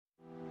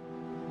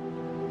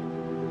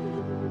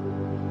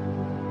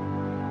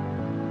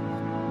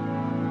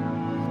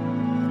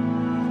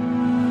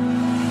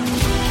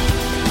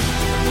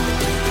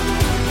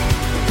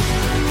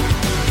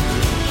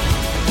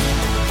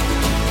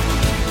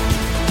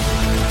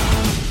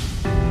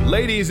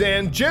Ladies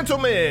and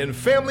gentlemen,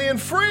 family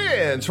and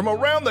friends from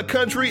around the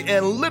country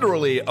and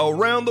literally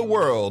around the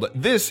world,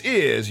 this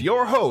is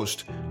your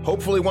host,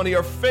 hopefully one of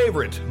your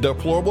favorite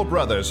deplorable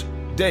brothers,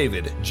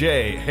 David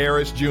J.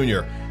 Harris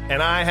Jr.,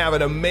 and I have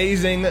an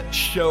amazing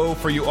show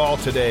for you all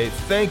today.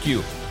 Thank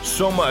you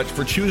so much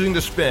for choosing to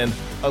spend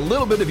a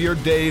little bit of your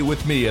day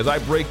with me as I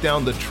break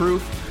down the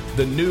truth,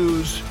 the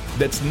news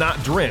that's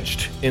not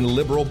drenched in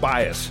liberal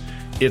bias.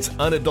 It's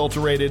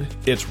unadulterated,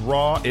 it's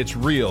raw, it's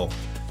real,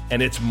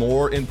 and it's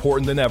more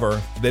important than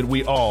ever that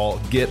we all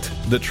get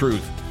the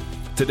truth.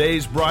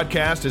 Today's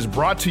broadcast is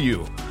brought to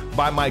you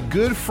by my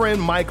good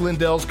friend Mike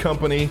Lindell's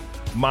company,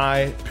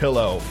 My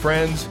Pillow.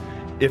 Friends,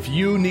 if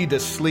you need to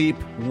sleep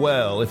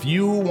well, if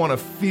you want to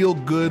feel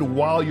good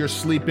while you're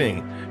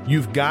sleeping,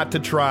 you've got to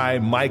try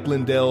Mike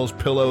Lindell's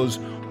pillows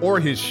or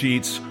his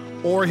sheets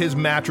or his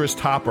mattress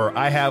topper.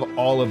 I have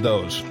all of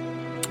those.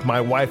 My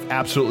wife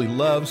absolutely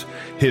loves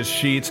his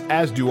sheets,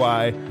 as do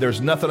I. There's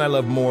nothing I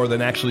love more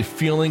than actually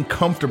feeling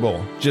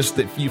comfortable. Just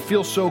that you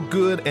feel so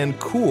good and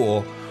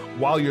cool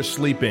while you're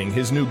sleeping.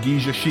 His new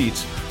Giza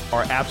sheets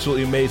are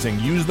absolutely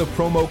amazing. Use the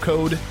promo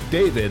code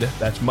DAVID,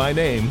 that's my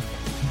name,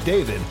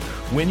 David,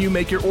 when you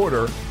make your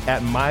order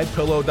at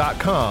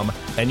mypillow.com,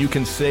 and you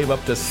can save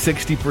up to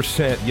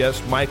 60%.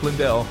 Yes, Mike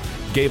Lindell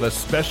gave a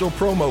special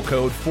promo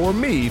code for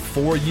me,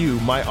 for you,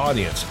 my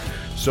audience.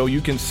 So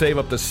you can save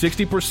up to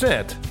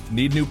 60%.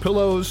 Need new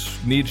pillows,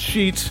 need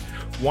sheets,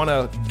 want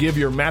to give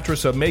your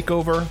mattress a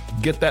makeover,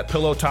 get that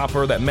pillow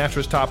topper, that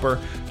mattress topper,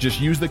 just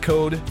use the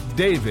code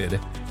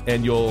DAVID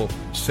and you'll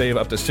save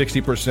up to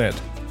 60%.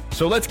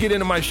 So let's get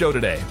into my show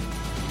today.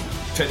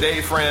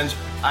 Today, friends,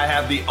 I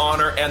have the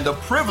honor and the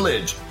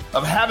privilege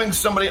of having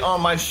somebody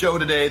on my show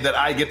today that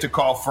I get to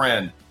call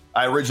friend.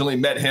 I originally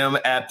met him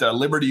at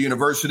Liberty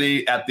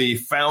University at the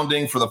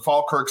founding for the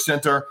Falkirk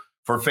Center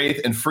for Faith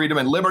and Freedom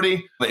and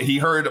Liberty. He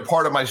heard a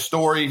part of my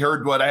story,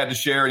 heard what I had to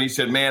share, and he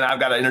said, man, I've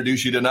got to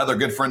introduce you to another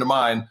good friend of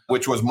mine,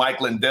 which was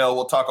Mike Lindell.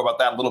 We'll talk about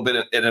that a little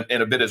bit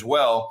in a bit as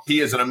well. He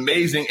is an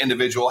amazing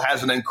individual,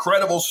 has an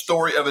incredible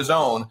story of his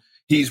own.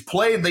 He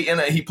played in the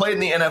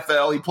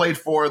NFL. He played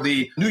for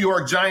the New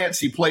York Giants.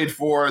 He played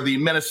for the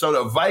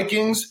Minnesota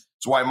Vikings.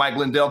 That's why Mike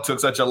Lindell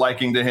took such a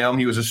liking to him.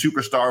 He was a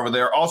superstar over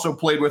there. Also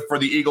played for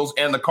the Eagles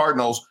and the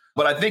Cardinals.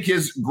 But I think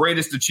his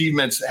greatest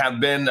achievements have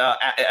been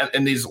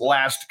in these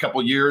last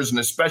couple years, and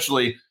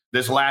especially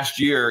this last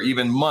year,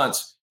 even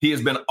months. He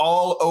has been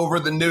all over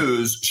the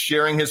news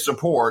sharing his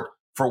support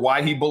for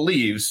why he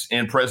believes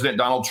in President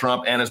Donald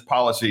Trump and his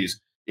policies.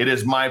 It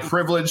is my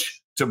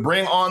privilege to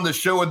bring on the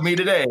show with me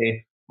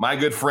today my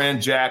good friend,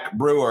 Jack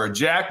Brewer.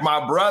 Jack,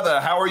 my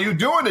brother, how are you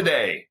doing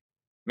today?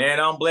 Man,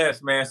 I'm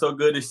blessed, man. So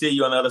good to see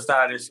you on the other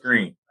side of the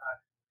screen.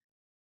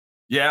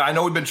 Yeah, I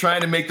know we've been trying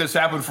to make this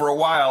happen for a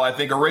while. I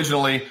think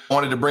originally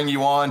wanted to bring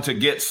you on to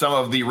get some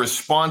of the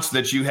response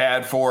that you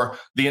had for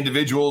the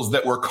individuals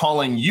that were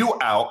calling you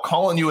out,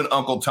 calling you an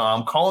Uncle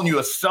Tom, calling you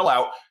a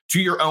sellout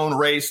to your own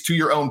race, to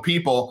your own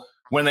people,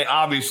 when they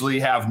obviously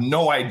have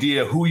no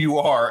idea who you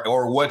are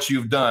or what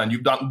you've done.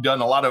 You've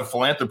done a lot of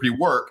philanthropy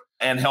work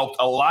and helped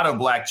a lot of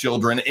Black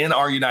children in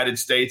our United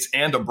States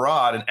and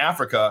abroad in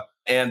Africa.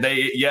 And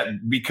yet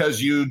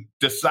because you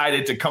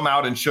decided to come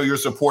out and show your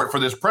support for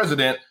this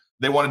president,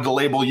 they wanted to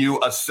label you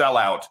a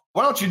sellout.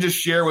 Why don't you just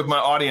share with my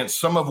audience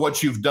some of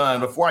what you've done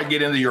before I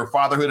get into your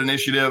fatherhood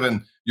initiative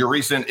and your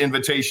recent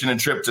invitation and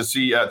trip to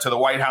see to the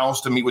White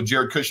House to meet with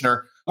Jared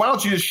Kushner? Why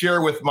don't you just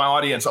share with my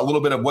audience a little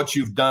bit of what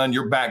you've done,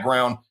 your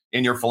background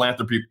in your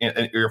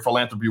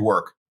philanthropy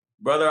work?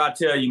 Brother, I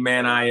tell you,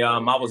 man, I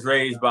was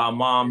raised by a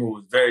mom who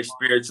was very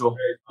spiritual.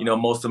 You know,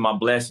 most of my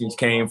blessings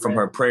came from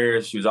her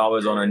prayers. She was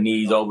always on her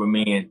knees over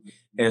me.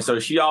 And so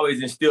she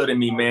always instilled in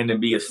me, man, to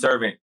be a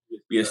servant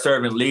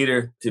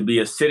leader, to be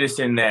a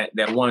citizen that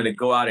wanted to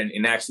go out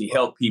and actually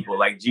help people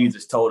like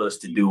Jesus told us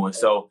to do. And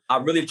so I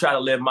really try to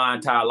live my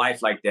entire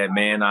life like that,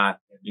 man. I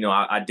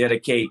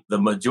dedicate the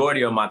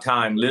majority of my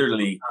time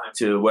literally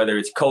to whether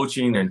it's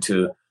coaching and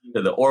to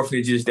the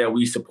orphanages that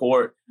we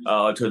support,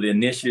 to the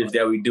initiatives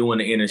that we do in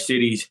the inner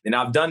cities. And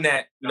I've done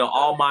that,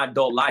 all my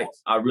adult life.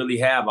 I really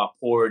have. I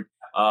poured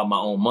my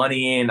own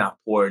money in. I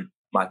poured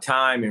my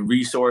time and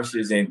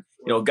resources. And,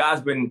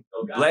 God's been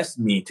blessed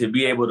me to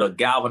be able to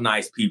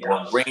galvanize people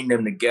and bring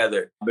them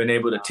together. I've been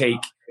able to take,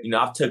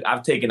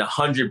 I've taken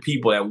 100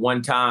 people at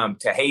one time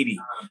to Haiti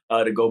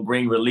to go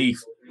bring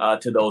relief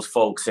to those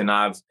folks. And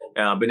I've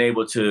been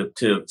able to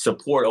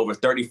support over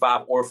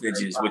 35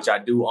 orphanages, which I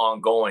do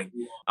ongoing.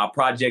 Our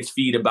projects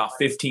feed about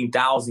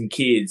 15,000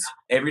 kids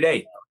every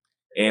day.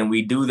 And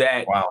we do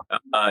that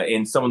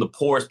in some of the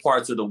poorest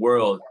parts of the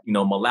world,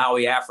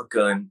 Malawi,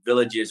 Africa, and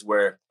villages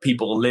where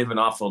people are living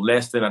off of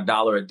less than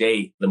 $1 a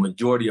day. The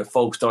majority of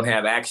folks don't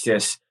have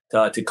access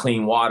to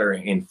clean water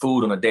and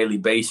food on a daily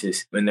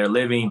basis. And they're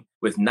living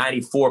with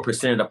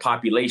 94% of the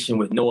population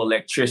with no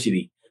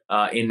electricity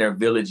in their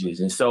villages.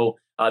 And so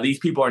these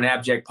people are in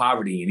abject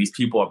poverty, and these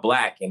people are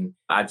Black. And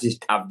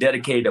I've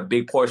dedicated a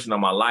big portion of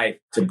my life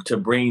to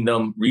bring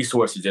them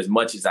resources as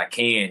much as I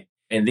can.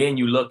 And then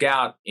you look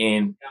out,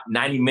 and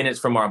 90 minutes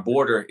from our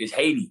border is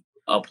Haiti.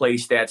 a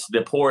place that's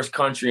the poorest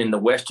country in the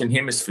Western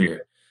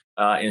Hemisphere.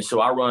 And so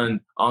I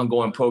run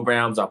ongoing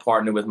programs. I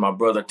partner with my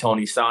brother,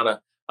 Tony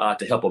Sana,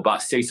 to help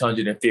about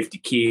 650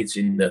 kids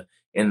in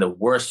the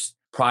worst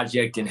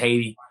project in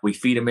Haiti. We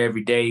feed them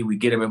every day. We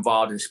get them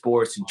involved in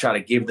sports and try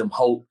to give them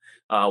hope.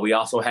 We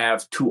also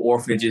have 2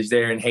 orphanages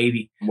there in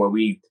Haiti where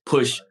we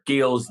push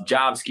skills,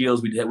 job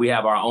skills. We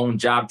have our own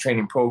job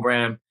training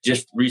program.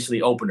 Just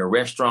recently opened a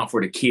restaurant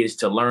for the kids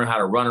to learn how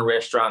to run a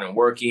restaurant and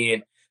work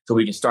in so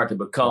we can start to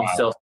become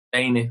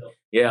self-sustaining.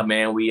 Yeah,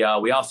 man. We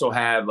also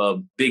have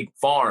a big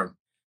farm.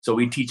 So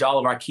we teach all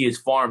of our kids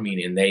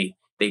farming, and they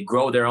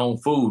grow their own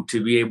food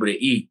to be able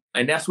to eat.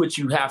 And that's what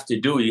you have to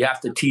do. You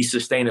have to teach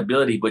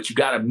sustainability, but you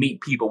got to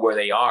meet people where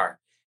they are.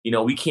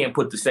 We can't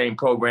put the same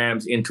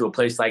programs into a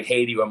place like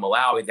Haiti or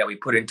Malawi that we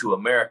put into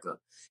America.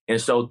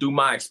 And so through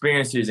my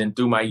experiences and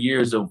through my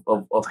years of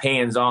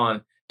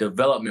hands-on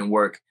development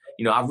work,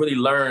 I've really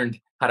learned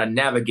how to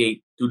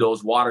navigate through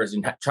those waters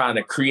and trying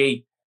to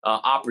create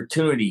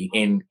opportunity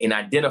in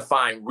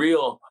identifying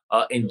real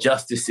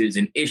injustices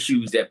and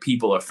issues that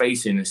people are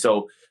facing. And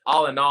so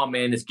all in all,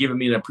 man, it's given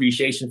me an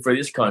appreciation for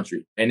this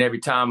country. And every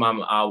time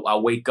I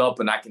wake up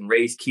and I can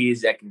raise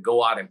kids that can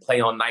go out and play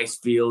on nice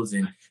fields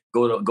and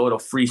go to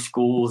free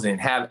schools and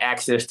have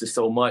access to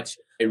so much,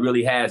 it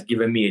really has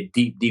given me a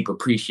deep, deep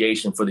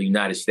appreciation for the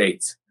United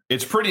States.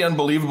 It's pretty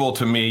unbelievable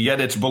to me,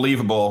 yet it's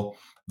believable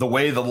the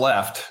way the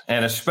left,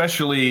 and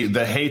especially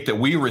the hate that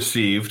we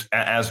received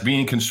as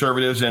being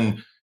conservatives,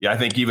 and I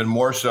think even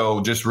more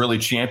so just really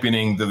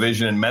championing the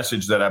vision and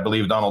message that I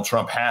believe Donald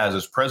Trump has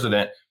as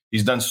president.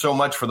 He's done so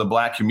much for the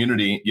Black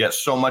community, yet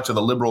so much of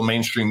the liberal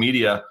mainstream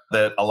media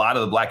that a lot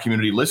of the Black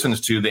community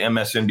listens to, the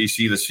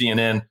MSNBC, the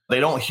CNN, they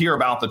don't hear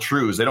about the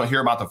truths. They don't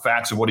hear about the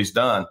facts of what he's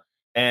done.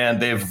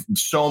 And they've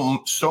so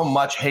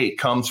much hate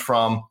comes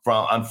from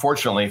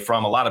unfortunately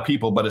from a lot of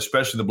people, but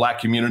especially the Black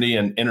community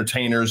and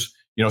entertainers,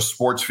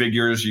 sports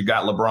figures. You've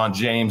got LeBron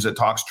James that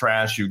talks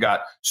trash. You've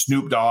got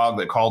Snoop Dogg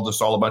that called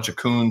us all a bunch of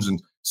coons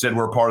and said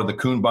we're part of the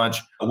coon bunch,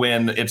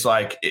 when it's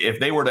like, if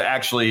they were to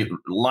actually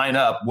line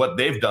up what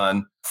they've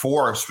done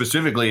for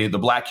specifically the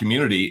Black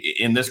community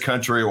in this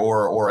country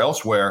or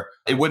elsewhere,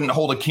 it wouldn't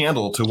hold a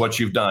candle to what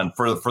you've done.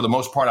 For the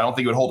most part, I don't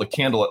think it would hold a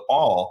candle at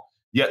all.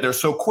 Yet they're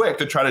so quick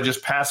to try to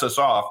just pass us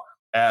off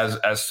as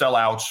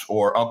sellouts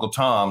or Uncle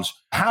Toms.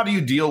 How do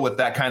you deal with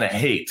that kind of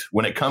hate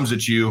when it comes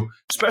at you,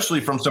 especially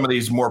from some of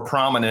these more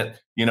prominent,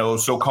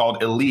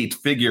 so-called elite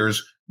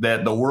figures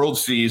that the world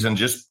sees and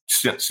just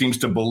seems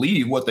to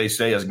believe what they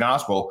say as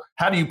gospel?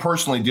 How do you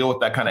personally deal with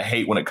that kind of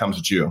hate when it comes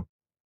at you?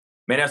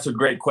 Man, that's a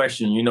great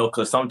question,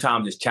 because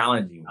sometimes it's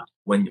challenging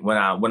when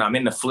I'm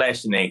in the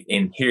flesh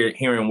and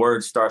hearing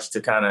words starts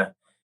to kind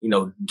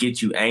of,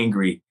 get you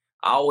angry.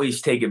 I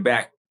always take it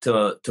back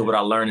to what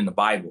I learned in the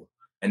Bible.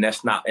 And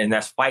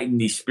that's fighting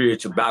these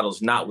spiritual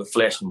battles, not with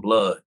flesh and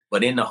blood,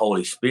 but in the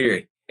Holy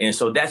Spirit. And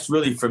so that's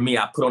really, for me,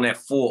 I put on that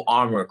full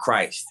armor of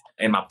Christ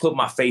and I put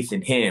my faith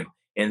in him.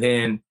 And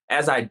then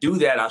as I do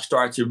that, I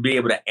start to be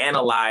able to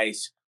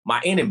analyze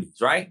my enemies,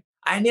 right?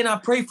 And then I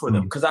pray for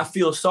them because I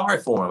feel sorry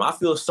for him. I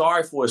feel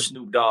sorry for a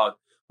Snoop Dogg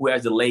who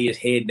has to lay his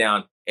head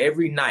down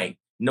every night,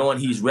 knowing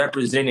he's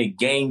representing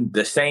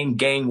the same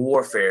gang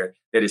warfare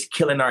that is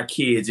killing our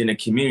kids in the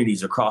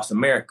communities across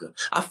America.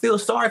 I feel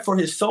sorry for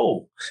his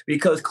soul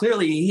because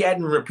clearly he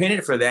hadn't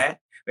repented for that.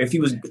 If he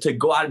was to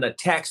go out and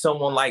attack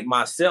someone like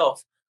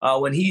myself,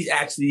 when he's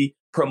actually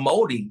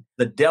promoting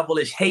the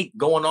devilish hate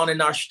going on in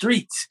our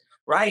streets.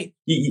 Right?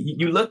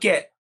 You look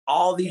at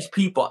all these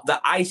people, the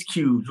Ice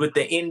Cubes with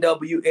the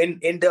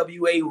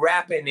NWA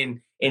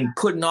rapping and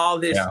putting all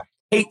this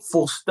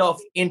hateful stuff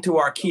into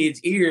our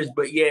kids' ears,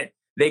 but yet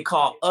they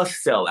call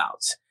us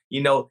sellouts.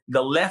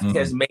 The left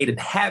has made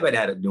a habit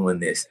out of doing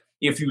this.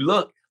 If you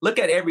look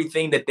at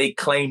everything that they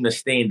claim to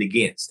stand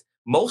against,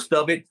 most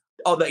of it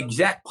are the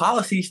exact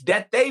policies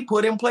that they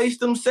put in place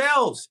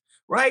themselves.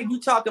 Right? You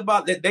talk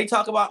about that. They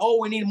talk about,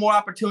 we need more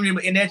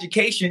opportunity in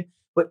education.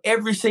 But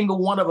every single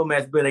one of them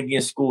has been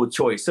against school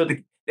choice. So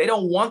they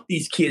don't want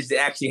these kids to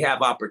actually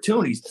have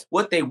opportunities.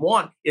 What they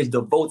want is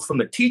the votes from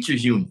the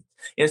teachers union.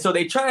 And so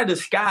they try to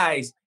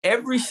disguise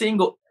every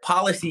single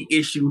policy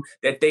issue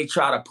that they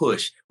try to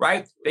push,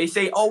 right? They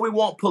say, we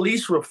want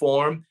police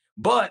reform,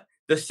 but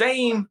the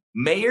same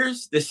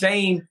mayors, the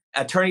same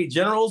attorney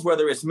generals,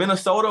 whether it's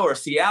Minnesota or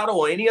Seattle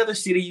or any other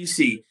city you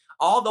see,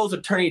 all those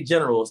attorney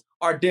generals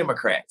are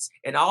Democrats.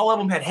 And all of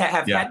them have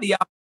had the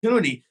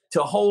opportunity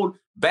to hold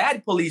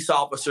bad police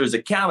officers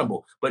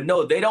accountable. But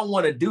no, they don't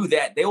want to do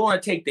that. They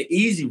want to take the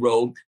easy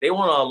road. They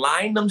want to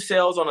align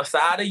themselves on the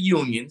side of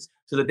unions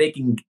so that they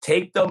can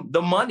take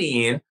the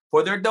money in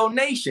for their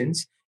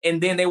donations.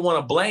 And then they want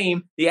to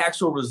blame the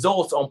actual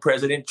results on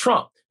President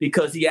Trump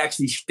because he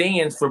actually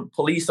stands for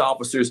police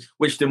officers,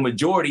 which the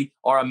majority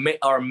are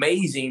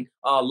amazing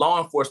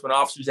law enforcement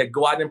officers that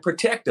go out and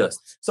protect us.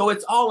 So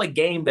it's all a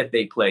game that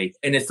they play,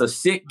 and it's a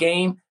sick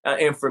game.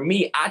 And for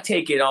me, I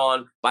take it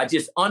on by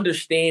just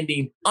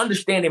understanding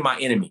my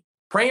enemy,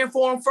 praying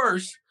for them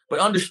first, but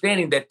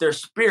understanding that their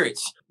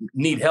spirits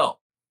need help.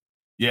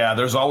 Yeah,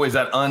 there's always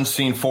that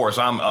unseen force.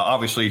 I'm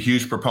obviously a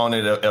huge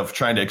proponent of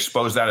trying to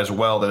expose that as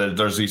well, that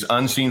there's these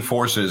unseen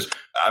forces.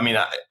 I mean,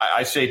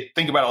 I say,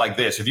 think about it like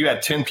this. If you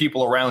had 10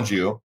 people around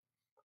you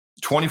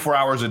 24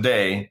 hours a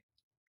day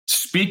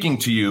speaking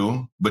to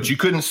you, but you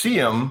couldn't see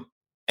them,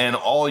 and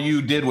all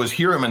you did was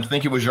hear them and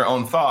think it was your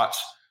own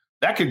thoughts,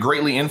 that could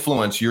greatly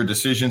influence your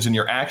decisions and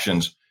your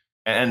actions.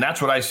 And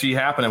that's what I see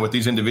happening with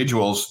these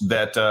individuals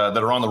that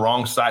are on the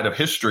wrong side of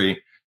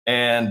history.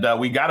 And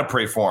we got to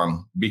pray for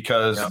them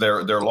because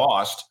they're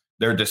lost,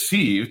 they're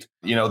deceived.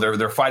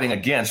 They're fighting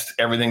against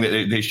everything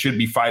that they should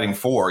be fighting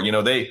for.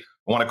 They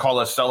want to call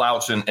us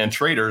sellouts and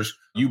traitors.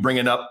 You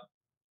bringing up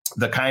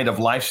the kind of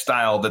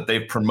lifestyle that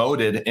they've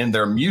promoted in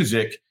their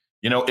music.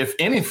 If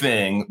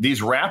anything,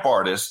 these rap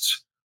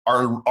artists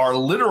are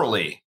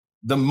literally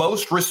the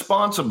most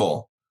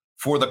responsible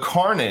for the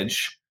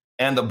carnage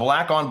and the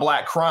black on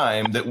black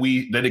crime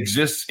that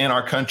exists in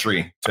our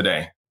country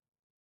today.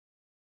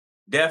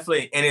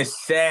 Definitely. And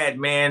it's sad,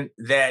 man,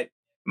 that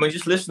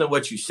just listen to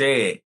what you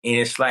said. And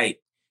it's like,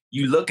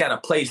 you look at a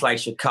place like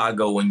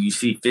Chicago when you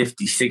see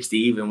 50, 60,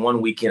 even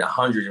one weekend,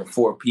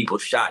 104 people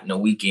shot in a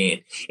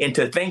weekend. And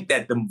to think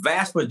that the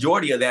vast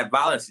majority of that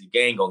violence is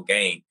gang on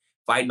gang,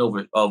 fighting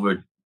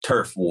over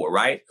turf war,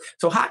 right?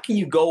 So how can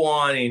you go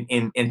on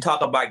and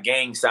talk about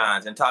gang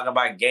signs and talk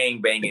about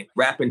gang banging,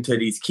 rapping to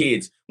these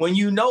kids when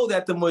you know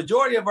that the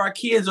majority of our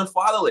kids are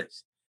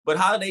fatherless? But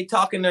how do they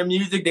talk in their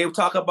music? They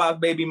talk about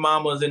baby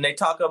mamas and they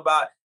talk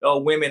about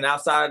women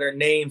outside of their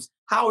names.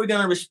 How are we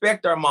going to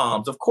respect our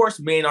moms? Of course,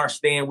 men are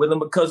staying with them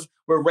because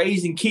we're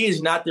raising kids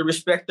not to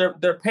respect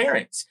their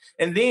parents.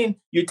 And then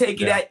you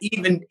take it that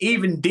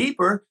even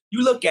deeper.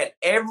 You look at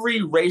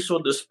every racial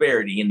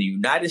disparity in the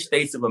United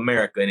States of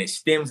America, and it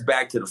stems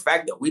back to the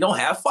fact that we don't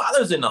have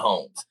fathers in the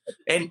homes.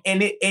 And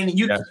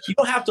you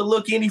don't have to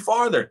look any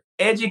farther.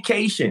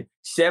 Education,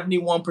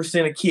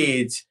 71% of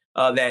kids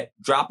that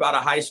drop out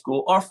of high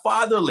school are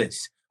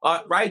fatherless,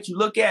 right? You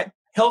look at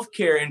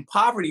healthcare and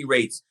poverty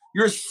rates.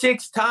 You're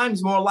 6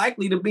 times more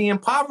likely to be in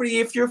poverty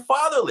if you're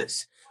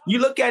fatherless. You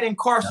look at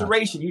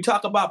incarceration. You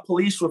talk about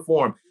police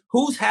reform.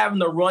 Who's having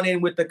to run in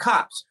with the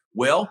cops?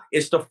 Well,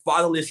 it's the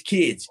fatherless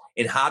kids.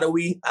 And how do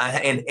we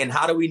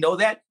how do we know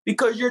that?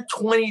 Because you're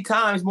 20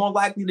 times more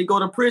likely to go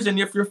to prison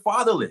if you're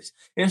fatherless.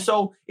 And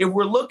so if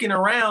we're looking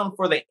around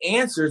for the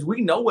answers, we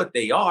know what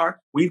they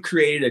are. We've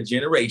created a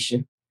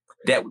generation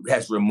that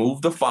has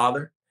removed the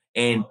father.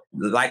 And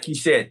like you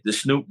said, the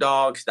Snoop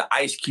Dogs, the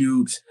Ice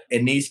Cubes,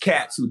 and these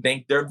cats who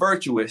think they're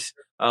virtuous,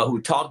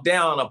 who talk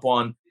down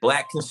upon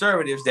Black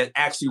conservatives that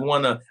actually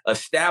want to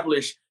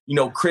establish,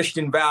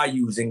 Christian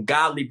values and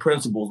godly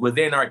principles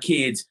within our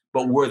kids,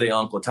 but we're the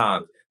Uncle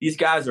Tom. These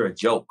guys are a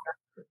joke.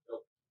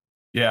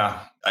 Yeah,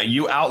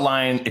 you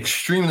outlined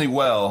extremely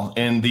well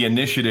in the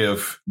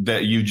initiative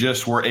that you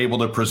just were able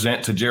to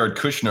present to Jared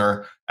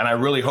Kushner. And I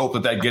really hope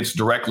that gets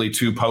directly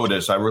to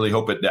POTUS. I really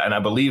hope it, and I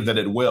believe that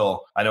it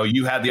will. I know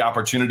you had the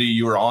opportunity.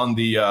 You were on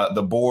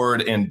the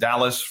board in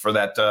Dallas for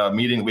that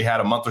meeting we had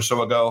a month or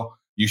so ago.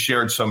 You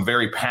shared some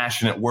very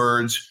passionate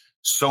words,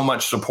 so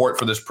much support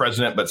for this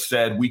president, but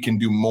said we can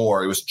do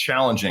more. It was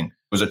challenging. It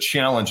was a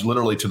challenge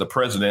literally to the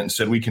president and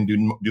said we can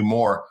do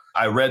more.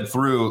 I read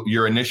through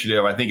your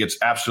initiative. I think it's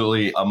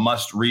absolutely a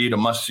must read, a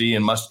must see,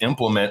 and must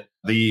implement.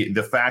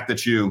 The fact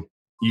that you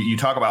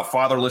talk about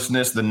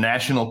fatherlessness, the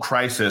national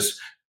crisis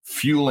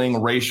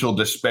fueling racial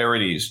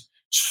disparities.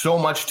 So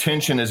much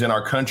tension is in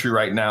our country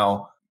right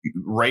now.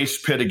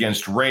 Race pit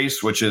against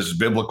race, which is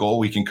biblical.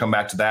 We can come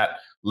back to that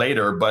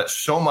later. But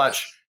so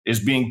much is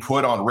being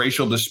put on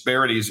racial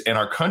disparities in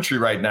our country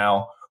right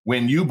now.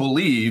 When you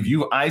believe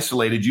you've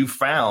isolated, you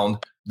found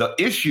the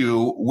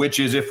issue, which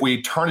is if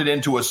we turn it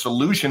into a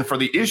solution for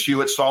the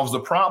issue, it solves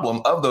the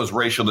problem of those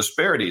racial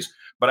disparities.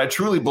 But I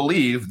truly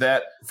believe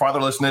that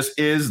fatherlessness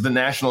is the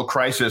national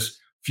crisis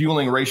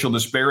fueling racial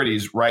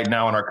disparities right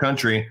now in our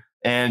country.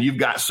 And you've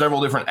got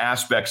several different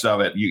aspects of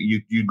it.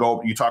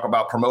 You talk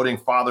about promoting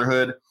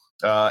fatherhood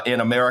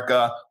in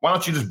America. Why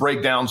don't you just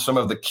break down some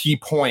of the key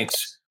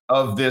points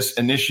of this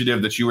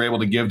initiative that you were able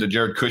to give to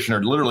Jared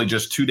Kushner literally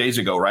just 2 days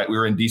ago, right? We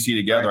were in DC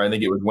together. Right. I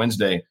think it was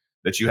Wednesday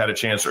that you had a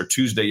chance, or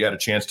Tuesday you had a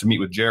chance to meet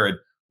with Jared.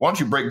 Why don't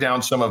you break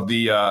down some of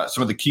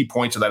the key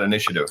points of that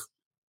initiative?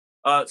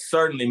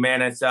 Certainly,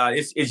 man.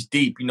 It's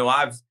deep.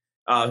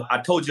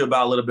 I told you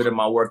about a little bit of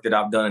my work that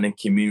I've done in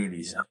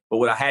communities, but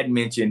what I hadn't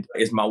mentioned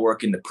is my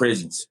work in the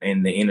prisons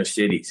in the inner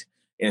cities.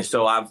 And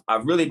so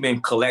I've really been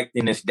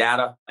collecting this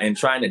data and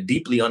trying to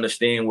deeply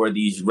understand where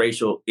these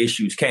racial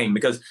issues came,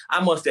 because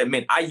I must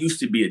admit, I used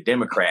to be a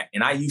Democrat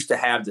and I used to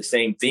have the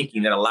same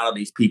thinking that a lot of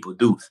these people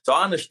do. So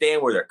I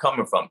understand where they're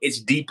coming from.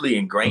 It's deeply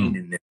ingrained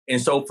in them.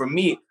 And so for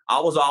me, I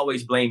was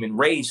always blaming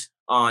race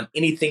on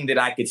anything that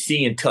I could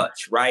see and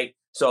touch, right?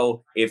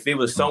 So if it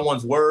was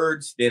someone's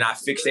words, then I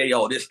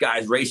fixate, this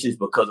guy's racist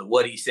because of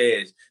what he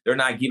says. They're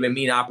not giving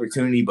me an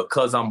opportunity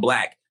because I'm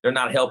Black. They're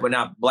not helping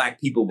out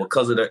Black people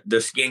because of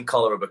their skin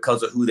color or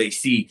because of who they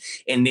see.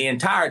 And the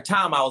entire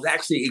time I was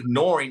actually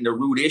ignoring the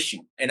root issue.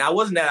 And I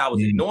wasn't that I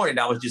was ignoring it.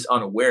 I was just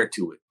unaware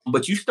to it.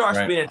 But you start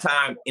spending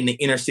time in the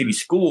inner city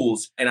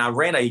schools, and I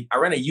ran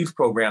a youth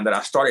program that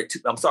I started.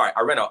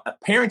 I ran a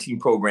parenting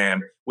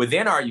program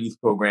within our youth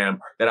program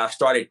that I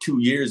started 2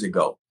 years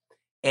ago,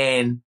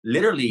 and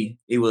literally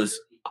it was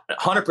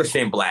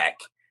 100% Black,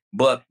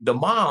 but the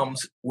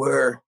moms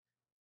were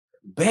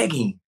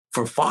begging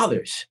for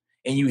fathers.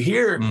 And you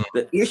hear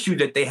the issue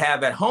that they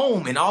have at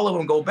home, and all of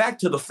them go back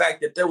to the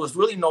fact that there was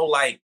really no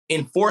like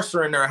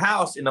enforcer in their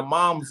house, and the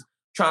mom's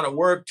trying to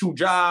work 2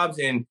 jobs,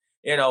 and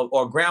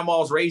or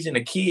grandma's raising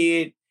a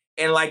kid,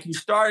 and like you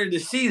started to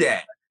see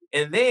that.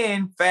 And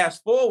then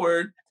fast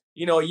forward,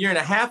 a year and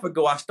a half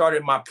ago, I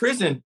started my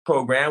prison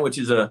program, which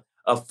is a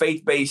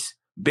faith-based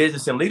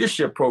business and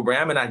leadership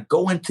program, and I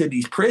go into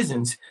these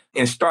prisons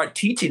and start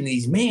teaching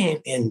these men,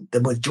 and the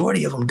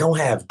majority of them don't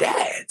have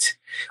dads.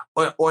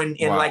 Like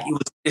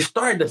it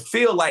started to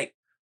feel like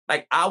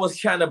I was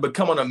kind of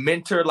becoming a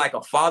mentor, like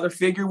a father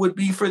figure would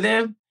be for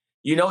them,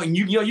 and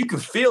you can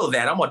feel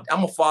that.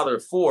 I'm a father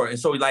of 4. And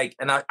so I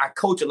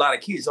coach a lot of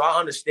kids. So I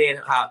understand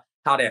how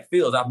that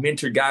feels. I've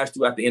mentored guys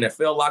throughout the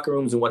NFL locker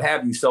rooms and what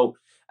have you. So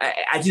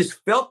I just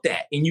felt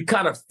that, and you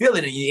kind of feel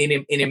it,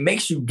 and it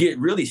makes you get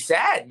really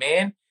sad,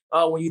 man.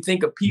 When you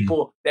think of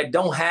people that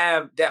don't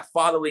have that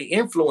fatherly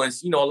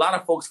influence, a lot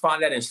of folks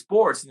find that in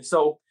sports. And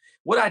so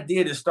what I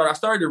did is I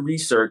started to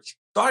research,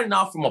 starting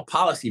off from a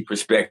policy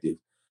perspective.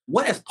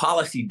 What has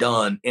policy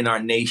done in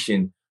our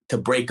nation to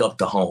break up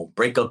the home,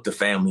 break up the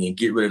family, and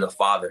get rid of the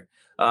father?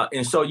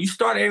 And so you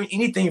start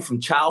anything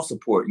from child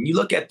support, and you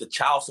look at the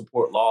child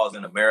support laws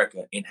in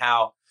America and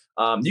how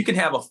you can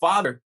have a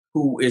father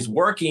who is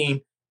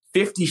working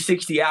 50,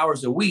 60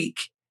 hours a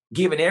week,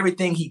 giving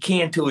everything he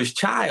can to his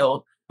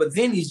child, but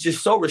then he's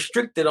just so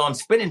restricted on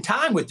spending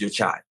time with your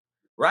child,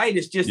 right?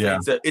 It's just,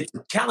 it's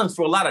a challenge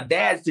for a lot of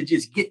dads to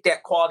just get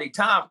that quality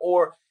time,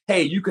 or,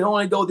 hey, you can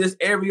only go this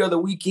every other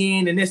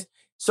weekend and this.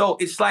 So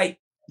it's like,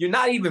 you're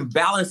not even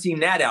balancing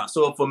that out.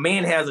 So if a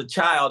man has a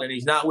child and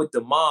he's not with the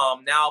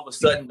mom, now all of a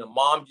sudden the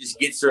mom just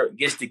gets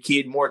the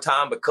kid more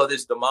time because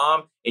it's the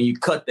mom, and you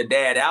cut the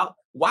dad out.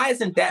 Why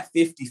isn't that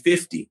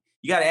 50-50?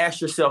 You got to ask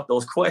yourself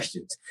those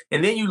questions.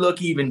 And then you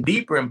look even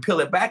deeper and peel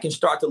it back and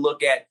start to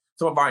look at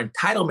some of our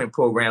entitlement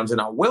programs and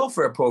our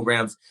welfare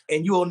programs.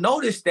 And you will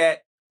notice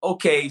that,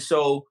 okay,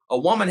 so a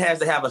woman has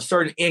to have a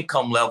certain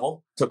income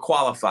level to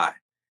qualify.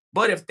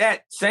 But if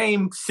that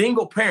same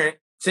single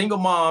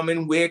mom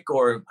in WIC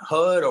or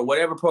HUD or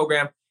whatever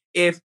program,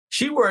 if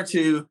she were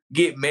to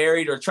get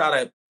married or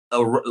try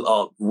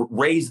to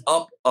raise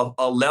up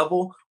a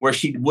level where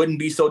she wouldn't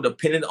be so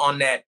dependent on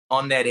that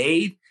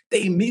aid,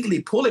 they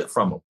immediately pull it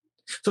from them.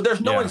 So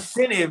there's no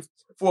incentive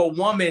for a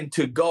woman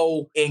to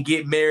go and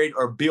get married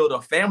or build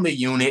a family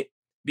unit,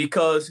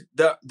 because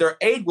their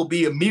aid will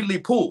be immediately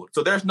pulled.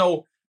 So there's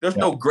no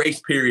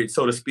grace period,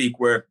 so to speak,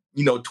 where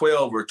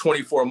 12 or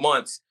 24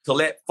 months to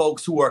let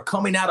folks who are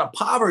coming out of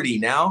poverty.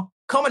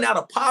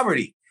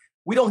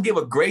 We don't give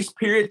a grace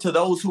period to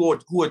those who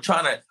are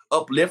trying to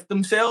uplift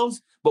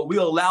themselves, but we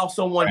allow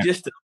someone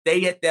just to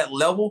stay at that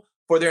level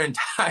for their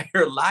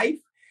entire life.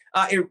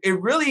 It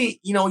really,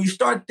 you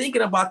start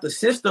thinking about the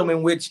system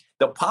in which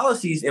the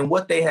policies and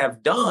what they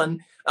have done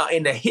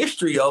in the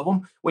history of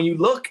them. When you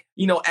look,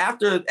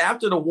 after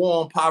the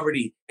war on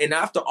poverty and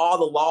after all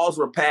the laws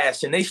were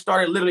passed and they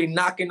started literally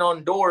knocking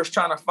on doors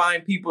trying to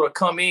find people to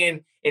come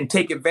in and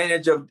take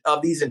advantage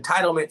of these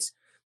entitlements,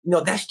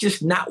 that's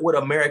just not what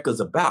America's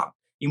about.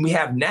 And we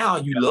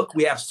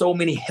have so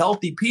many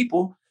healthy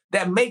people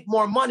that make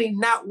more money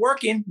not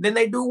working than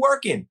they do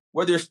working,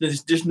 whether it's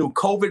this new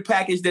COVID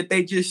package that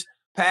they just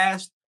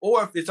passed,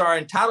 or if it's our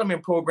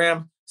entitlement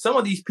program. Some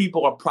of these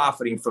people are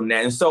profiting from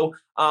that. And so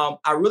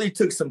I really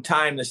took some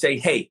time to say,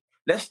 hey,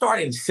 let's start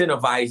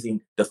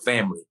incentivizing the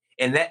family.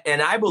 And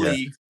I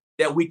believe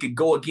that we could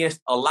go against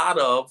a lot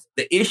of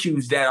the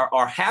issues that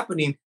are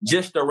happening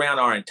just around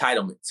our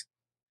entitlements.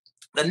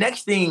 The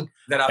next thing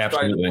that I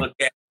started to look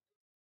at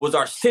was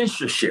our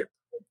censorship.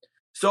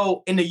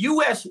 So in the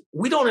U.S.,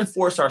 we don't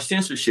enforce our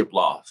censorship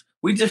laws.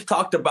 We just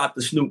talked about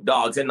the Snoop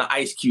Dogs and the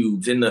Ice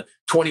Cubes and the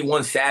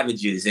 21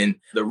 Savages and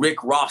the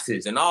Rick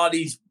Rosses and all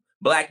these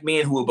Black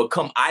men who have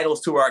become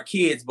idols to our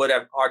kids, but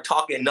are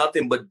talking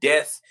nothing but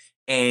death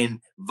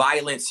and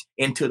violence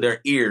into their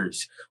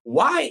ears.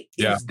 Why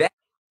is that?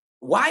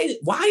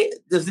 Why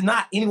does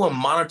not anyone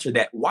monitor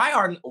that? Why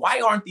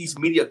aren't these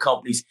media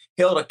companies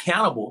held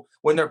accountable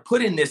when they're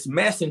putting this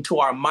mess into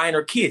our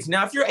minor kids?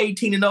 Now, if you're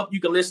 18 and up, you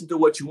can listen to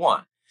what you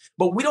want,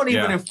 but we don't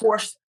even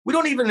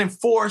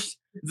enforce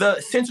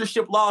the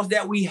censorship laws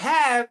that we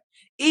have,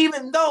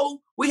 even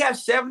though we have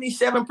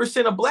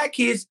 77% of Black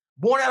kids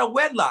born out of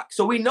wedlock.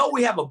 So we know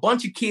we have a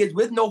bunch of kids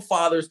with no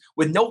fathers,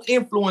 with no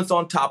influence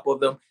on top of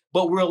them,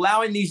 but we're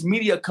allowing these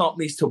media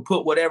companies to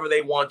put whatever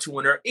they want to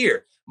in their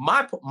ear.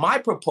 My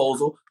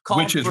proposal,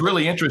 which is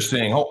really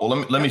interesting.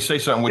 Let me say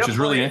something, which is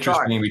really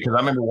interesting, because I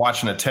remember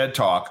watching a TED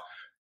Talk,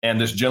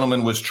 and this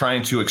gentleman was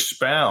trying to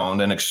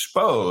expound and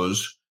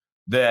expose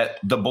that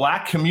the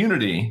Black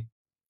community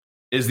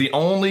is the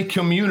only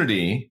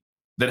community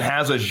that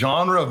has a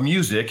genre of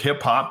music.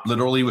 Hip hop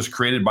literally was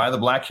created by the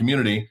Black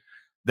community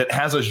that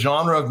has a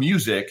genre of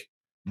music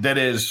that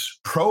is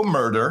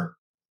pro-murder,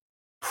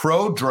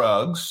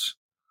 pro-drugs,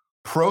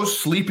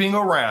 pro-sleeping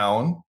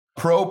around,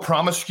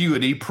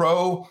 pro-promiscuity,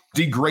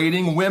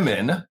 pro-degrading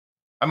women.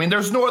 I mean,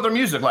 there's no other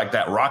music like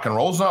that. Rock and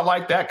roll's not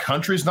like that.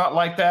 Country's not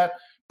like that.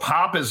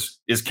 Pop is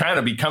kind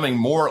of becoming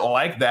more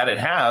like that. It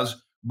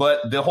has,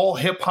 but the whole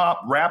hip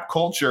hop, rap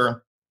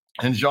culture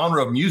and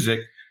genre of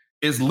music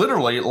is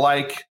literally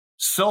like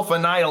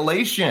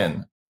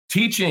self-annihilation,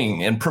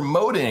 teaching and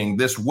promoting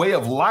this way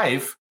of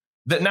life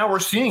that now we're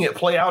seeing it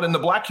play out in the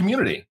Black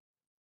community.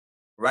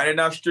 Right in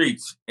our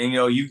streets. And,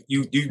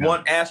 you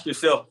want to ask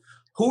yourself,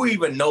 who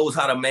even knows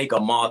how to make a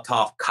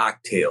Molotov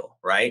cocktail,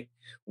 right?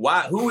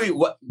 Why? How do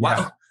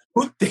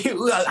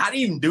you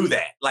even do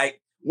that? Like,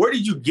 where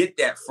did you get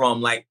that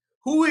from? Like,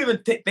 who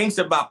even thinks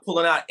about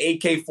pulling out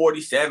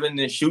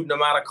AK-47 and shooting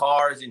them out of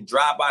cars and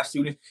drive-by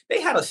shootings?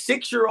 They had a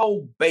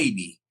 6-year-old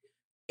baby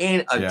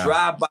in a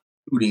drive-by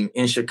shooting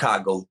in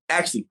Chicago,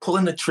 actually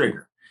pulling the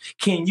trigger.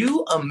 Can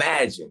you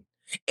imagine?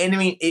 And I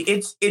mean,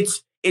 it's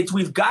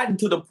we've gotten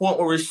to the point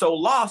where we're so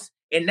lost.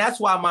 And that's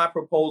why my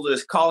proposal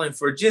is calling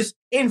for just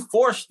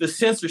enforce the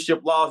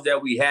censorship laws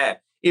that we have.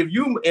 If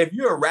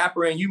you're a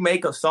rapper and you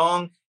make a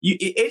song,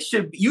 you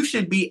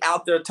should be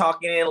out there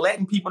talking and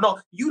letting people know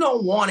you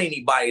don't want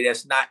anybody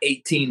that's not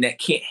 18 that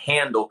can't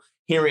handle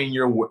hearing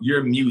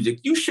your music.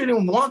 You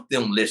shouldn't want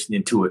them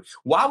listening to it.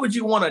 Why would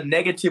you want to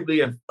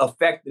negatively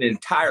affect an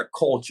entire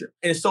culture?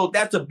 And so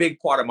that's a big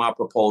part of my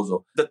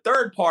proposal. The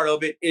third part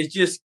of it is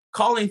just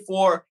calling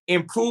for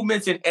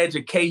improvements in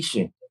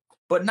education,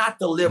 but not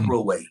the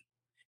liberal way,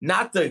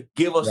 not to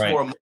give us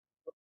more money.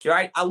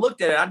 Right? I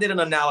looked at it. I did an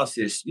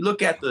analysis. You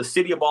look at the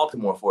city of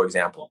Baltimore, for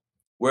example,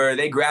 where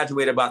they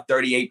graduate about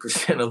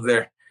 38% of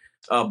their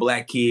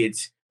Black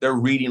kids. Their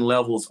reading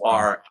levels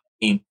are,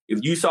 if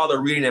you saw the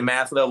reading and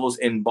math levels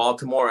in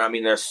Baltimore, I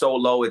mean, they're so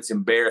low, it's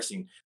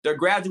embarrassing. Their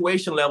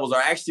graduation levels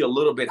are actually a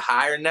little bit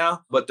higher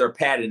now, but they're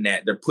padding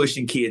that. They're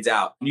pushing kids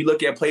out. You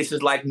look at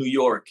places like New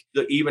York,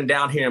 even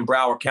down here in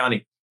Broward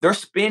County, they're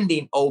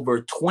spending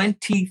over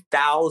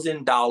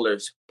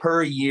 $20,000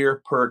 per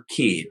year per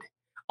kid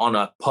on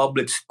a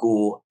public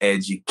school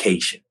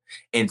education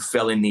and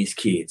failing these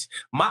kids.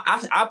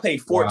 I pay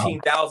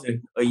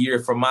 $14,000 a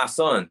year for my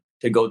son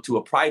to go to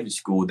a private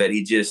school that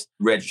he just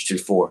registered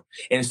for.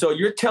 And so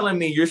you're telling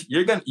me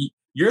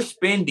you're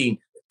spending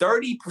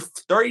 30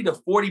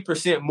 to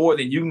 40% more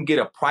than you can get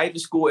a private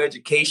school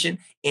education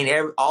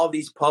in all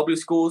these public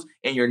schools,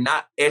 and you're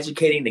not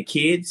educating the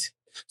kids.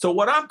 So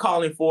what I'm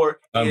calling for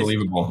is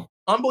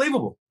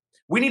unbelievable.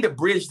 We need to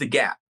bridge the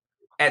gap.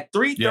 At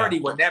 3:30,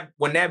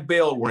 when that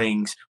bell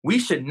rings, we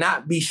should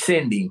not be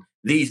sending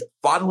these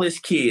fatherless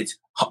kids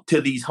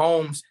to these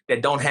homes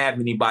that don't have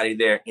anybody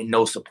there and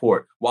no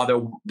support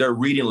while their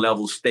reading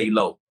levels stay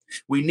low.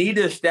 We need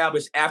to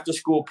establish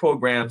after-school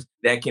programs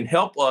that can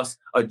help us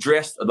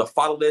address the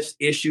fatherless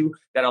issue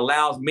that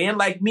allows men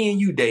like me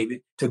and you,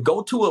 David, to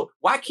go to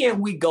why can't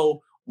we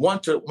go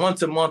once a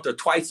month or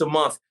twice a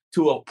month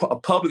to a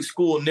public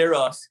school near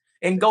us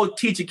and go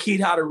teach a kid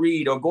how to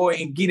read or go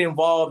and get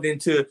involved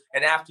into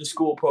an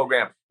after-school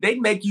program? They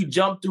make you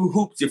jump through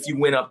hoops if you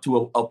went up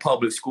to a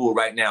public school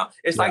right now.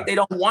 It's like they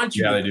don't want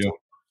you. Yeah, they do.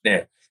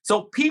 There.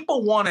 So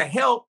people want to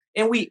help,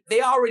 and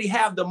they already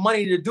have the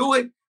money to do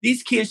it.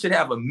 These kids should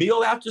have a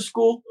meal after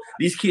school.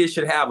 These kids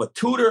should have a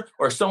tutor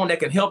or someone that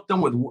can help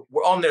them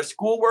on their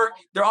schoolwork.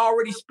 They're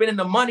already spending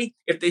the money.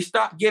 If they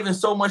stop giving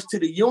so much to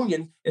the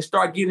union and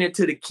start giving it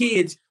to the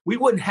kids, we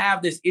wouldn't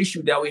have this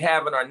issue that we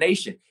have in our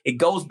nation. It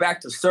goes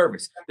back to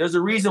service. There's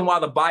a reason why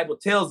the Bible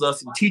tells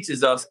us and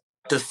teaches us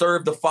to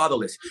serve the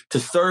fatherless, to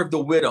serve the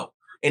widow,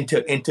 and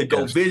to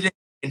go visit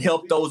and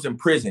help those in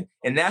prison.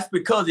 And that's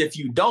because if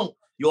you don't,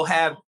 you'll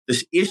have the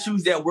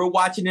issues that we're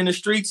watching in the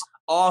streets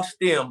all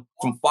stem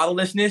from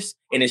fatherlessness,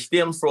 and it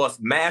stems from us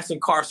mass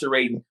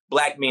incarcerating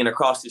Black men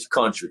across this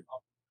country.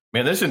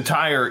 Man,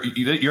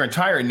 your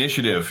entire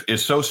initiative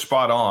is so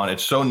spot on.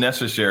 It's so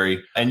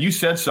necessary. And you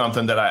said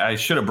something that I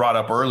should have brought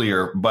up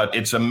earlier, but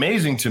it's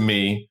amazing to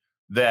me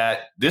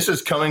that this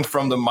is coming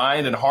from the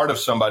mind and heart of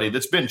somebody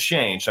that's been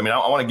changed. I mean,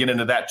 I want to get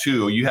into that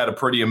too. You had a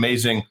pretty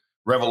amazing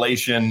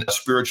revelation, a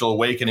spiritual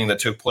awakening that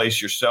took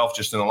place yourself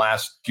just in the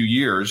last few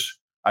years.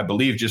 I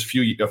believe just a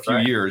few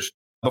years.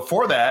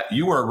 Before that,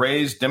 you were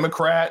raised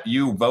Democrat.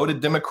 You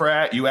voted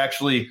Democrat. You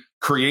actually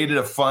created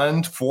a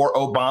fund for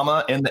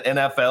Obama in the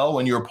NFL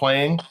when you were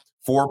playing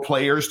for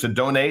players to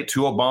donate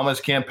to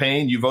Obama's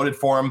campaign. You voted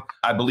for him,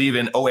 I believe,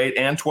 in 2008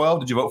 and 2012.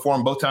 Did you vote for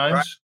him both times?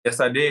 Right. Yes,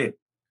 I did.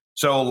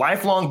 So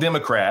lifelong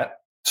Democrat,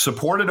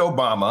 supported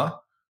Obama.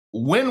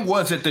 When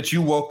was it that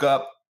you woke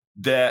up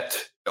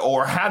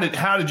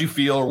how did you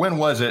feel, or when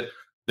was it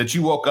that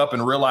you woke up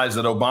and realized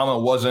that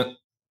Obama wasn't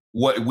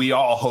what we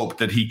all hoped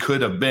that he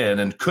could have been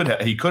and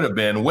he could have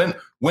been?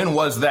 When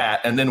was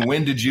that? And then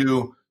when did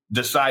you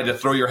decide to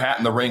throw your hat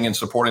in the ring in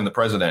supporting the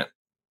president?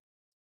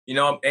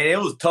 And it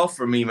was tough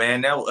for me,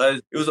 man. It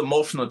was an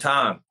emotional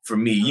time for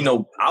me.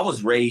 I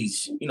was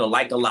raised,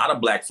 like a lot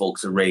of Black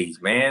folks are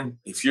raised, man.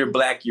 If you're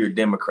Black, you're a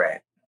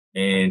Democrat.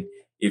 And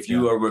if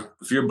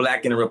you're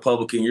Black and a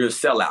Republican, you're a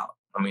sellout.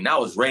 I mean, I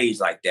was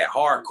raised like that,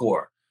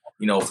 hardcore,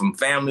 from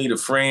family to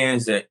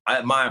friends,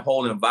 my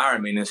whole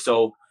environment. And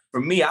so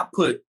for me, I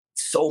put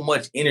so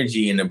much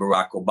energy into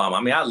Barack Obama.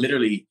 I mean, I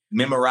literally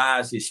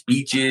memorized his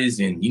speeches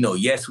and,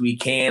 yes, we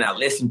can. I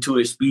listened to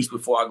his speech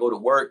before I go to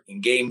work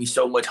and gave me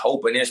so much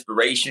hope and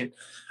inspiration.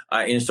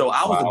 And so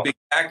I was a big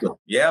factor.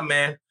 Yeah,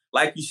 man.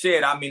 Like you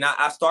said, I mean,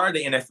 I started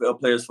the NFL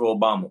Players for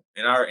Obama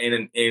and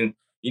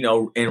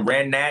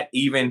ran that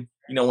even,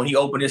 when he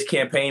opened his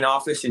campaign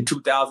office in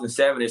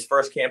 2007, his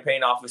first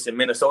campaign office in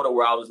Minnesota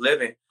where I was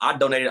living, I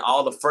donated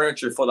all the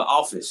furniture for the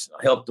office.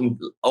 I helped him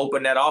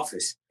open that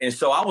office. And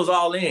so I was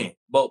all in.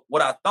 But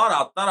what I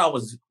thought I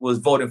was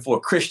voting for a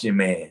Christian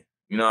man.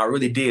 I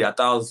really did. I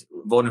thought I was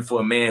voting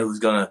for a man who's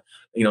going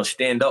to,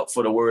 stand up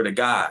for the word of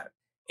God.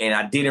 And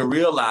I didn't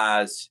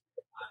realize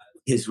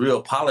his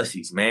real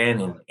policies,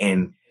 man.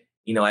 And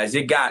as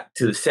it got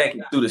to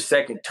through the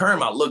second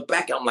term, I look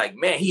back, I'm like,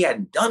 man, he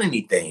hadn't done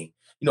anything.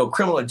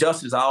 Criminal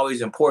justice is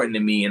always important to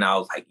me. And I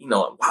was like,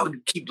 why would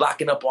you keep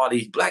locking up all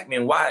these black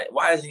men? Why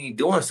isn't he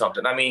doing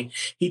something? I mean,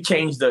 he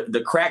changed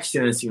the crack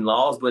sentencing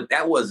laws, but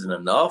that wasn't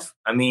enough.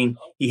 I mean,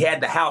 he had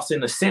the House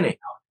and the Senate.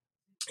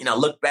 I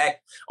look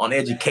back on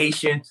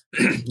education,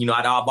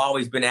 I've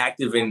always been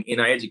active in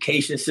our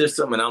education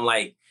system. And I'm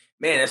like,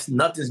 man,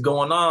 nothing's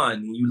going on.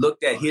 And you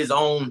looked at his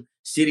own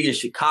city of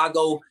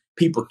Chicago,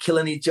 people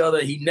killing each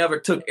other. He never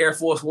took Air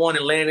Force One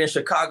and landed in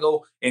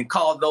Chicago and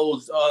called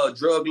those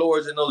drug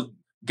lords and those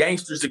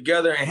gangsters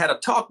together and had a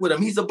talk with him.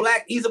 He's a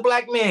black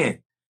man.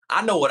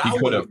 I know what I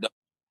would have done.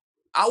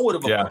 I would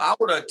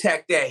have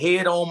attacked that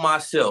head on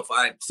myself.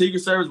 Secret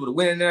Service would have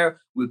went in there.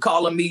 We'd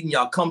call a meeting.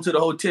 Y'all come to the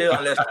hotel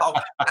and let's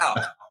talk out.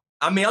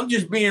 I mean, I'm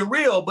just being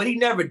real, but he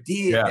never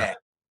did that.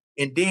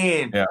 And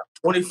then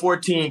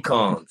 2014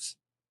 comes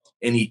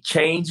and he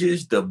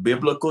changes the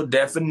biblical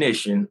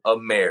definition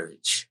of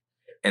marriage.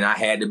 And I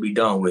had to be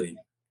done with it.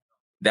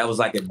 That was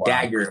like a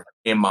dagger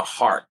in my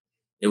heart.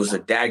 It was a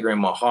dagger in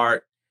my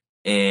heart.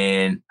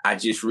 And I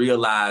just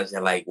realized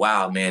that, like,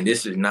 wow, man,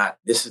 this is not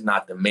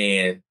the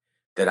man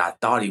that I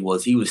thought he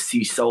was.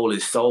 He sold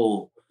his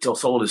soul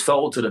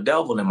to the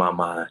devil in my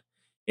mind.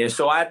 And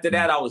so after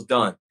that, I was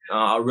done.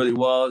 I really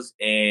was.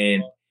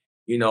 And,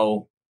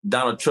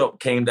 Donald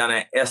Trump came down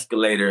that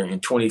escalator in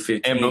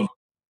 2015. And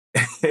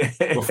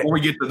before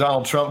we get to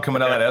Donald Trump coming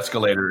down that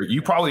escalator,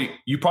 you probably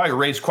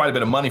raised quite a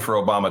bit of money for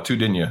Obama too,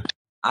 didn't you?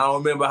 I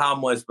don't remember how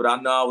much, but I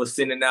know I was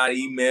sending out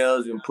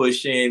emails and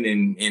pushing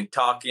and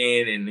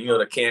talking, and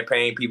the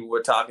campaign people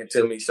were talking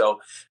to me. So,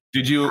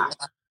 did you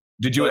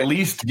at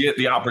least get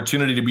the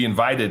opportunity to be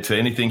invited to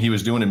anything he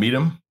was doing to meet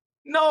him?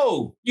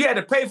 No, you had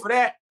to pay for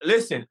that.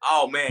 Listen,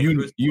 oh man,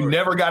 you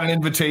never got an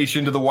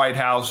invitation to the White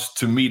House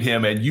to meet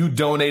him, and you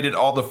donated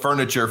all the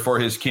furniture for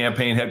his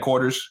campaign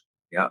headquarters.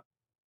 Yeah,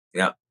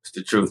 it's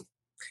the truth.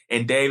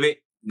 And David,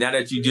 now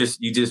that you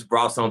just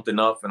brought something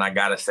up, and I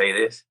gotta say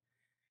this.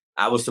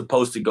 I was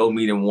supposed to go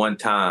meet him one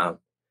time,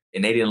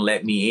 and they didn't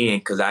let me in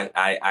because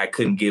I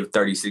couldn't give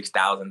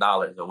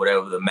 $36,000 or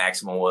whatever the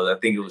maximum was. I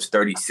think it was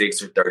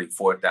 $36,000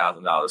 or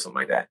 $34,000, something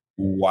like that.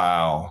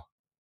 Wow.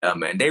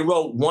 Man, they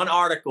wrote one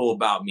article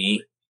about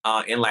me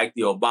in like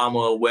the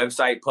Obama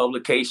website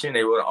publication.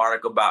 They wrote an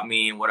article about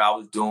me and what I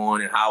was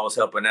doing and how I was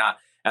helping out.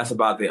 That's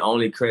about the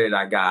only credit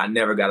I got. I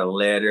never got a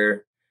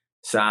letter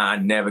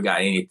signed, never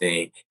got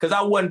anything because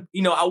I wasn't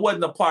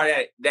a part of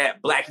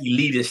that black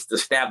elitist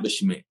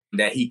establishment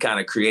that he kind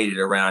of created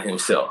around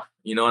himself.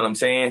 You know what I'm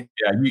saying?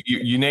 Yeah,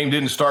 your name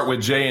didn't start with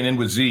J and end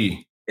with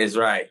Z. It's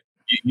right.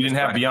 You didn't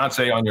have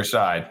Beyonce on your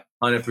side.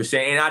 100%.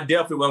 And I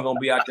definitely wasn't going to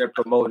be out there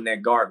promoting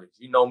that garbage.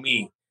 You know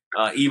me.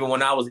 Even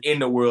when I was in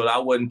the world, I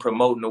wasn't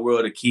promoting the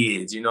world of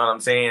kids. You know what I'm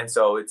saying?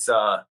 So it's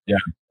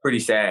pretty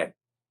sad.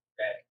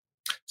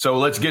 So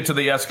let's get to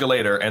the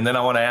escalator. And then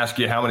I want to ask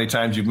you how many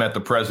times you've met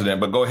the president.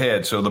 But go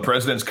ahead. So the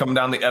president's coming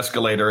down the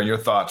escalator and your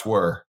thoughts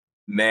were?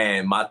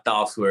 Man, my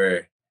thoughts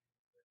were,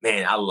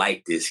 man, I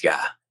like this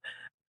guy.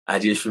 I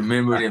just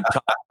remembered him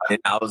talking, and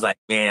I was like,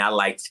 man, I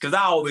like this. Because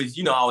I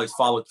always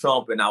followed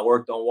Trump, and I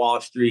worked on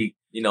Wall Street.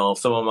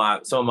 Some of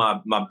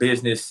my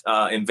business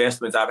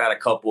investments, I've had a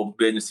couple of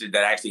businesses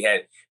that actually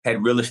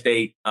had real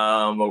estate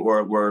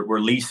were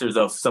leasers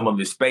of some of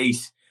his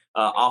space,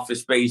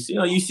 office space.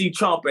 You see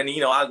Trump, and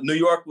New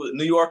York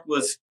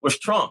was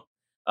Trump,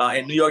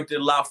 and New York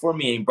did a lot for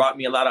me and brought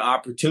me a lot of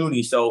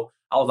opportunity. So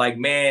I was like,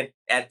 man,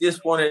 at this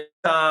point in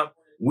time,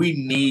 we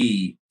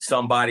need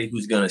somebody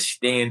who's going to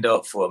stand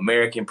up for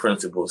American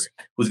principles,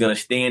 who's going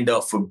to stand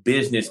up for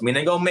businessmen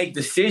and going to make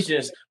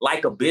decisions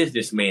like a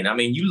businessman. I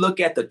mean, you look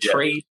at the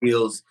trade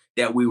deals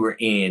that we were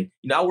in.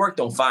 I worked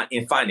in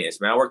finance,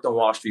 man. I worked on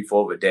Wall Street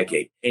for over a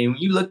decade. And when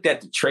you looked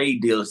at the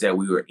trade deals that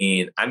we were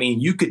in, I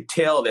mean, you could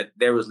tell that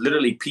there was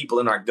literally people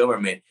in our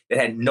government that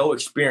had no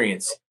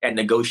experience at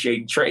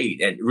negotiating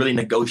trade, at really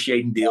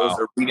negotiating deals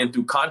or reading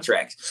through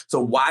contracts.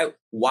 So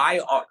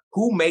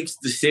who makes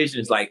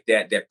decisions like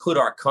that put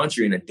our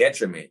country in a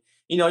detriment?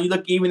 You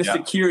look even at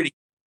security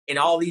in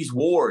all these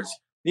wars.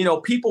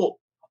 People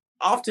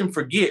often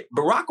forget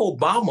Barack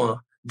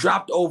Obama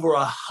dropped over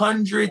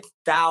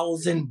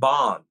 100,000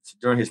 bombs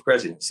during his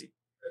presidency.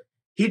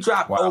 He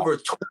dropped over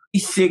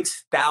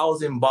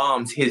 26,000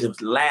 bombs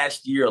his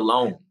last year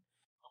alone.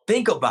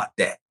 Think about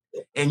that.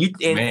 And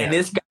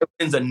this guy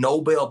wins a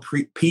Nobel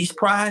Peace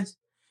Prize.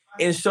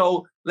 And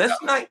so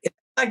let's not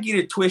get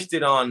it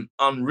twisted on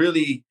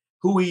really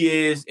who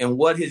he is and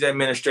what his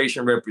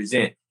administration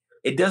represent.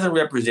 It doesn't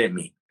represent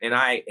me. And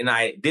I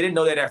didn't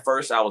know that at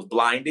first. I was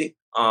blinded.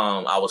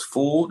 I was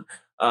fooled.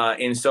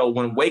 And so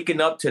when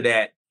waking up to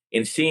that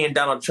and seeing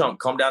Donald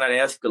Trump come down an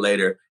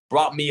escalator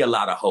brought me a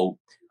lot of hope.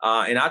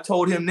 And I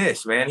told him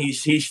this, man, he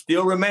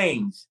still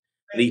remains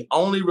the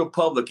only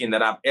Republican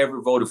that I've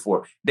ever voted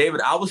for.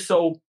 David, I was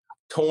so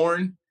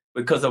torn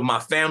because of my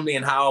family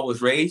and how I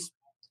was raised.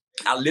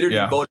 I literally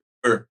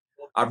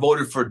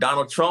voted for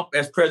Donald Trump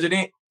as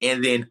president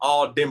and then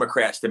all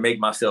Democrats to make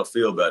myself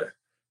feel better.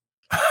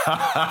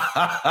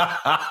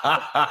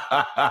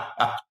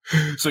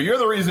 So you're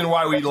the reason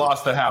why we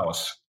lost the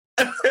House.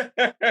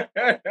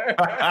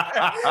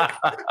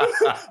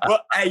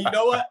 Well, hey, you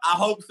know what? I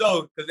hope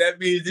so, because that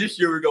means this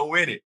year we're going to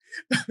win it.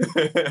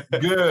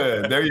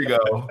 Good. There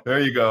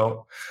you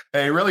go.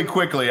 Hey, really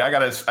quickly, I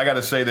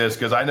gotta say this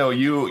because I know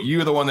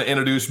you're the one that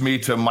introduced me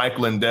to Mike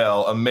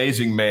Lindell.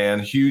 Amazing man,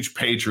 huge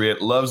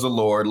patriot, loves the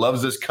Lord,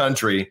 loves this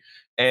country.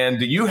 And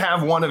do you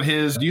have one of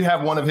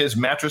his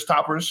mattress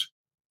toppers?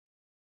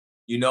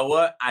 You know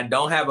what? I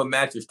don't have a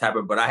mattress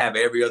topper, but I have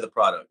every other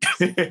product.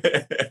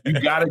 You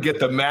got to get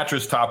the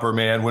mattress topper,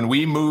 man. When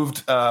we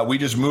moved, we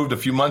just moved a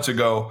few months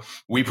ago.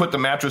 We put the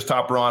mattress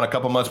topper on a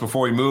couple months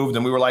before we moved,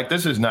 and we were like,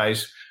 this is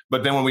nice.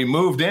 But then when we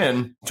moved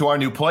in to our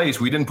new place,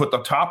 we didn't put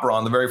the topper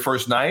on the very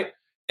first night.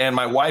 And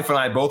my wife and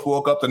I both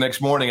woke up the next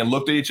morning and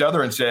looked at each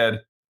other and said,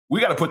 we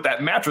got to put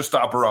that mattress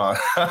topper on.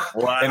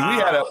 Wow. And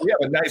we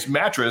have a nice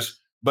mattress.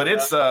 But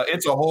it's a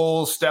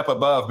whole step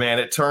above, man.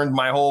 It turned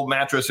my whole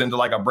mattress into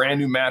like a brand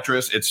new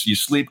mattress. You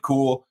sleep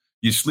cool,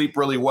 you sleep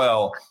really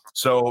well.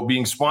 So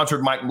being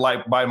sponsored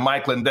by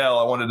Mike Lindell,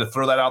 I wanted to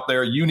throw that out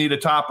there. You need a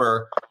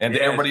topper. And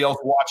to everybody else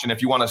watching,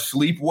 if you want to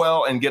sleep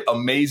well and get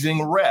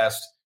amazing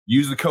rest,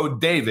 use the code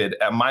David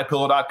at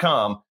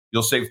mypillow.com.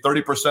 You'll save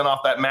 30% off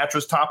that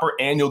mattress topper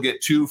and you'll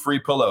get 2 free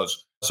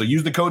pillows. So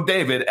use the code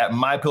David at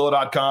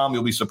mypillow.com.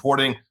 You'll be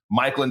supporting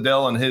Mike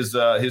Lindell and his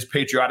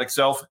patriotic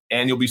self,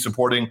 and you'll be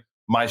supporting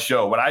my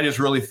show. But I just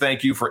really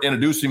thank you for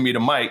introducing me to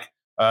Mike,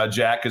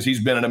 Jack, because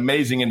he's been an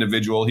amazing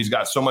individual. He's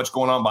got so much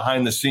going on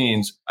behind the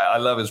scenes. I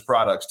love his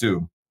products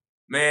too.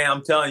 Man,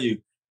 I'm telling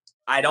you,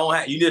 I don't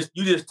have, you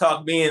just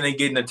talk me in and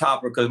getting a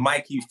topper because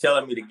Mike keeps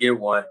telling me to get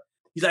one.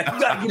 He's like, you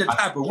got to get a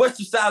topper. What's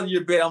the size of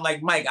your bed? I'm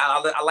like, Mike,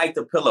 I like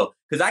the pillow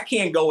because I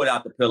can't go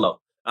without the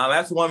pillow.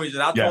 That's one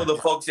reason I told the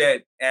folks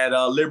at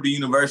Liberty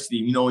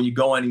University, when you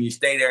go in and you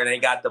stay there and they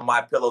got the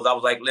My Pillows, I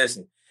was like,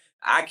 listen,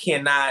 I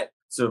cannot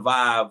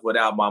survive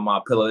without my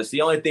pillow. It's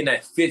the only thing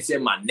that fits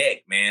in my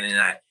neck, man.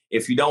 And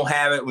if you don't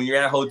have it when you're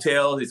at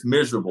hotels, it's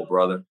miserable,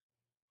 brother.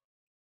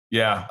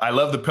 Yeah, I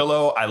love the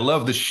pillow. I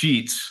love the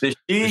sheets. The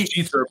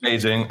sheets are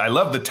amazing. I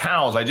love the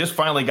towels. I just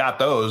finally got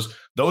those.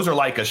 Those are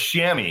like a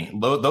chamois.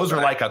 Those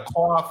are like a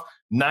cloth,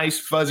 nice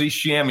fuzzy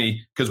chamois.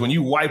 Because when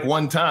you wipe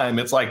one time,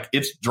 it's like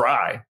it's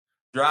dry.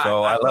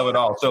 So I love it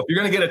all. So if you're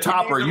going to get a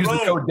topper, use the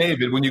code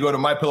David when you go to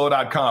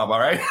mypillow.com. All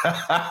right.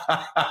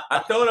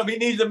 I told him he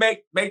needs to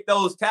make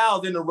those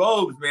towels in the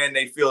robes, man.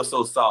 They feel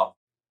so soft.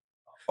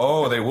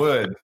 Oh, they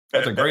would.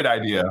 That's a great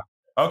idea.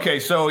 Okay.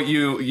 So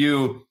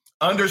you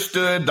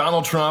understood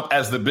Donald Trump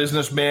as the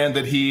businessman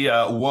that he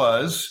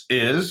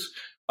is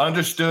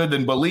understood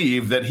and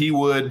believed that he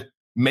would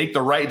make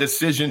the right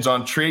decisions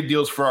on trade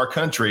deals for our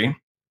country,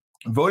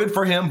 voted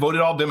for him,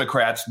 voted all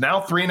Democrats.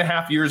 Now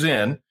 3.5 years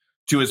in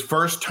to his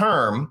first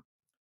term,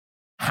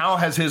 how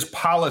has his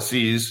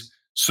policies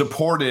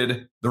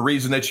supported the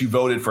reason that you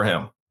voted for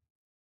him?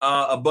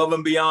 Above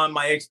and beyond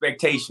my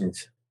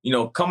expectations.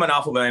 Coming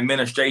off of an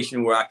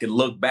administration where I could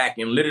look back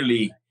and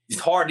literally,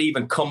 it's hard to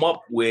even come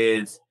up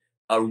with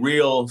a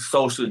real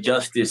social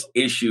justice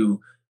issue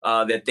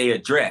that they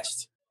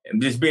addressed.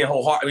 And just being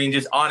wholehearted,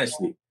 just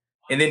honestly.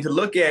 And then to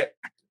look at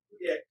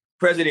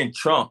President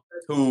Trump,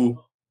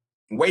 who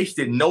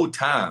wasted no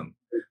time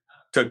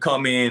to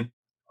come in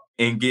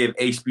and give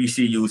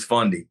HBCUs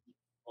funding.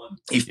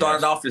 He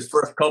started off his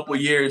first couple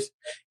of years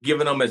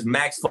giving them as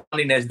max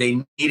funding as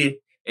they needed,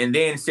 and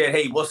then said,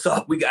 hey, what's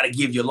up? We got to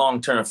give you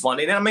long-term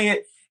funding.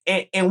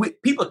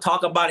 People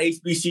talk about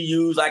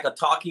HBCUs like a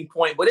talking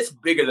point, but it's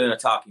bigger than a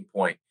talking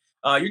point.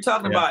 You're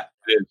talking about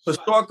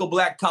historical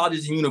Black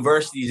colleges and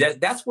universities.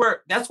 That's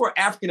where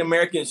African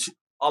Americans,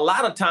 a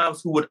lot of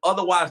times who would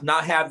otherwise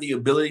not have the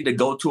ability to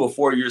go to a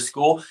 4-year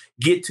school,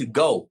 get to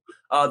go.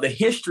 The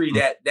history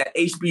that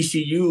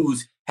HBCUs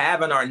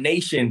have in our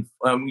nation.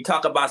 We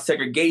talk about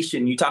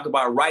segregation. You talk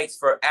about rights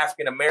for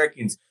African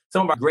Americans.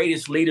 Some of our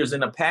greatest leaders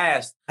in the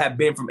past have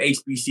been from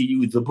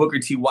HBCUs, the Booker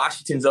T.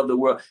 Washingtons of the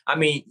world.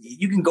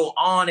 You can go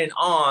on and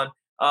on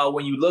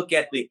when you look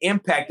at the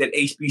impact that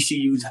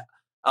HBCUs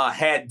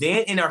had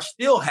then and are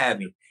still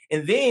having.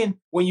 And then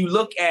when you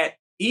look at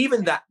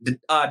even the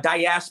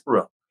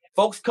diaspora,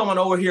 folks coming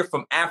over here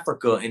from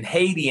Africa and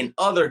Haiti and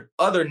other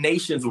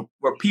nations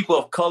where people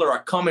of color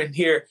are coming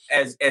here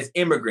as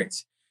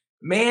immigrants.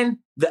 man,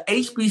 the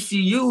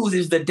HBCUs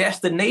is the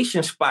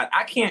destination spot.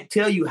 I can't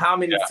tell you how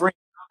many friends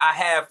I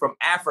have from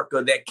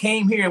Africa that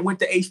came here and went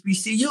to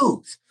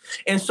HBCUs.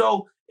 And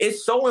so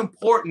it's so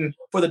important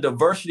for the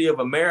diversity of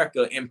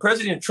America. And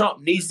President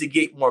Trump needs to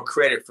get more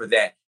credit for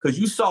that, because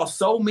you saw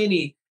so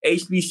many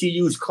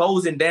HBCUs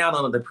closing down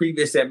under the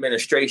previous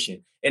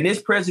administration. And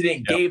this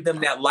president gave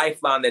them that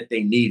lifeline that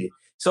they needed.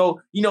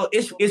 So,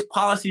 it's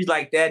policies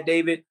like that,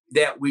 David,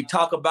 that we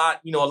talk about.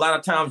 A lot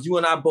of times you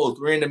and I both,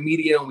 we're in the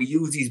media and we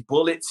use these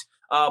bullets.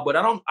 But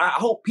I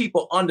hope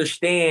people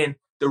understand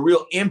the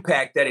real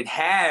impact that it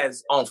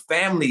has on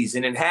families,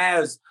 and it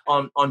has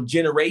on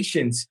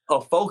generations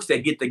of folks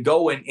that get to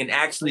go and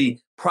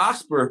actually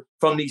prosper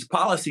from these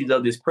policies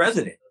of this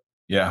president.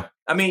 Yeah.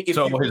 I mean, his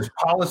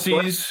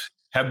policies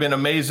have been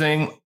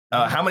amazing.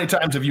 How many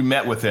times have you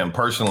met with him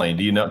personally?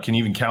 Do you know? Can you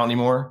even count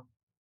anymore?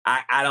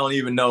 I don't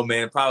even know,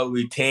 man.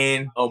 Probably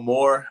 10 or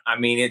more. I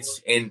mean,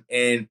 it's and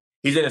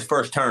he's in his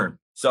first term.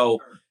 So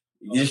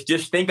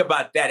just think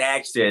about that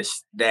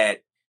access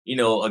that,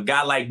 a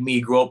guy like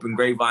me grew up in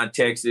Grapevine,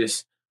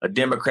 Texas, a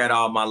Democrat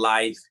all my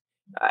life.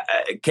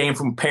 I came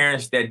from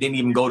parents that didn't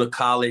even go to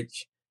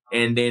college.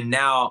 And then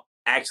now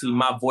actually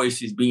my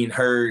voice is being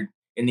heard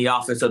in the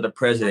office of the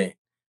president.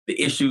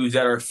 The issues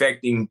that are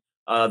affecting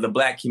the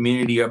Black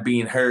community are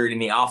being heard in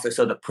the office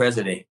of the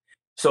president.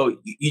 So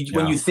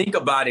when you think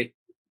about it,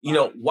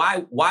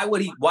 why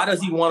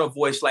does he want a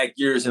voice like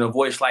yours and a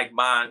voice like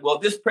mine? Well,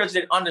 this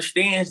president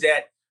understands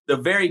that the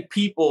very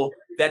people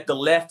that the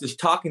left is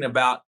talking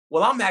about,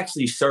 well, I'm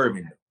actually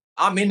serving them.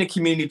 I'm in the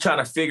community trying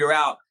to figure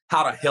out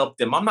how to help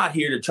them. I'm not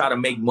here to try to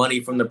make money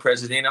from the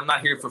president. I'm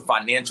not here for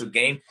financial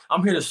gain.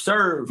 I'm here to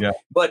serve. Yeah.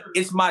 But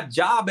it's my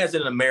job as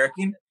an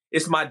American.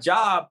 It's my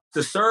job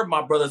to serve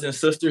my brothers and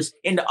sisters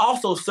and to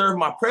also serve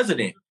my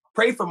president.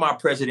 Pray for my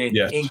president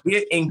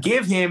and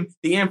give him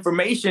the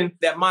information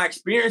that my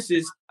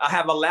experiences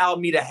have allowed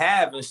me to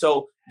have. And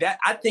so that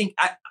I think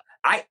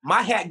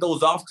my hat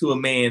goes off to a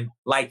man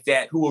like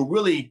that who will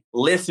really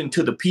listen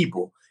to the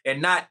people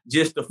and not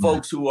just the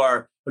folks who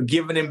are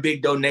giving him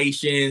big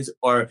donations,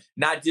 or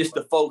not just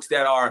the folks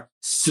that are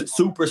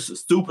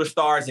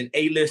superstars and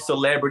A-list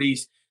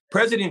celebrities.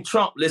 President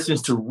Trump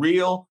listens to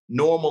real,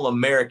 normal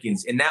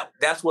Americans, and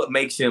that's what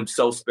makes him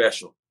so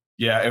special.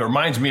 Yeah, it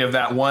reminds me of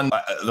that one,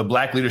 the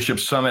Black Leadership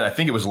Summit. I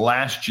think it was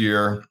last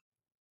year,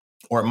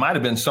 or it might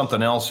have been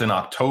something else in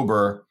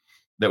October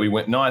that we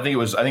went. No, I think it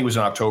was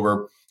in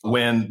October,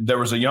 when there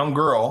was a young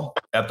girl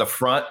at the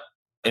front,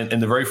 in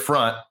the very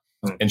front,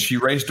 and she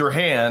raised her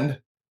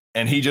hand,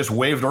 and he just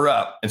waved her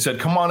up and said,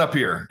 "Come on up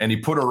here." And he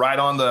put her right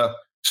on the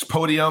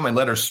podium and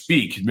let her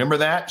speak. Remember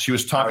that? She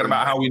was talking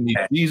about how we need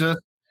Jesus.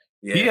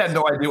 Yes. He had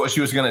no idea what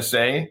she was going to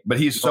say, but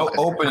he's so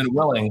open and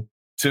willing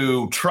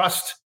to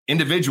trust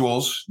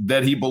individuals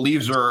that he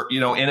believes are,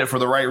 in it for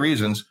the right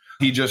reasons.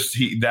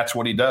 That's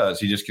what he does.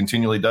 He just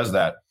continually does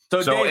that.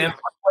 So David, and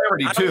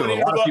clarity too. A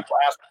lot of people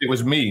ask if it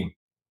was me.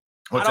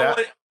 What's that?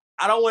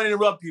 I don't want to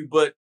interrupt you,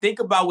 but think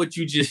about what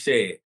you just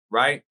said,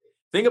 right?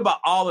 Think about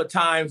all the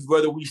times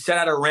whether we sat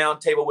at a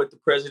round table with the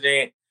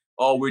president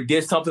or we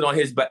did something on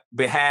his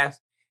behalf.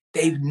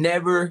 They've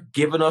never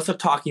given us a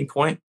talking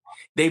point.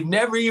 They've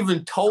never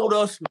even told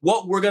us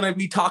what we're going to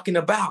be talking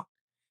about.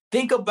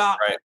 Think about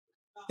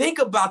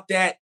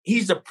that.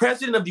 He's the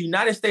president of the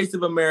United States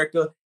of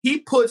America. He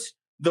puts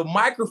the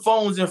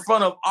microphones in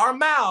front of our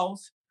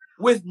mouths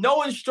with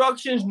no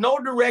instructions, no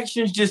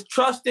directions, just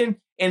trusting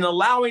and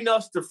allowing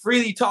us to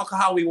freely talk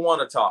how we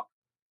want to talk.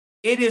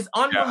 It is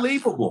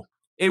unbelievable.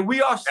 And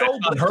we are so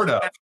unheard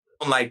of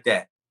like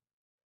that.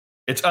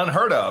 It's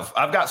unheard of.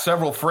 I've got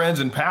several friends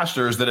and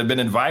pastors that have been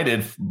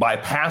invited by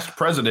past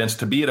presidents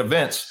to be at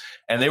events,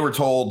 and they were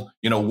told,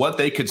 what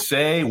they could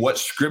say, what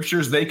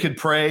scriptures they could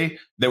pray.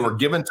 They were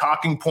given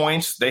talking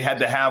points. They had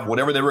to have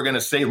whatever they were going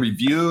to say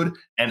reviewed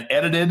and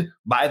edited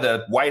by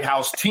the White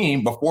House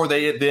team before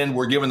they then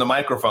were given the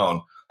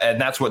microphone. And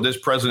that's what this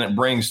president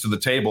brings to the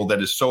table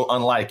that is so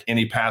unlike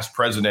any past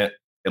president,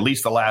 at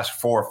least the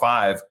last 4 or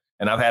 5.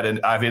 And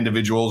I have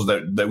individuals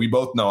that we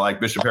both know, like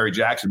Bishop Harry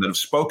Jackson, that have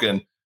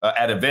spoken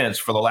at events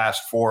for the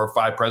last 4 or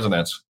 5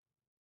 presidents.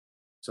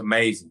 It's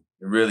amazing.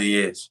 It really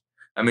is.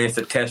 I mean, it's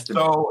a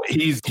testament. So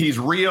he's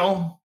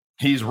real.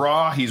 He's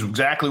raw. He's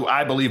exactly,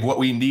 I believe, what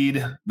we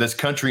need, this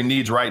country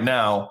needs right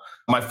now.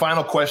 My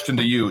final question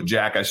to you,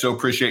 Jack, I so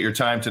appreciate your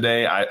time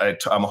today. I'm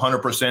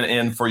 100%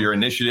 in for your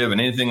initiative, and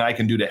anything I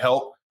can do to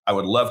help, I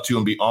would love to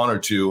and be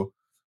honored to.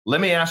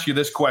 Let me ask you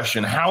this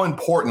question. How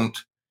important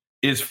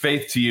is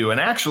faith to you? And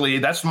actually,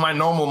 that's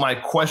my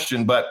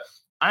question, but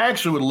I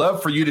actually would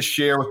love for you to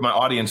share with my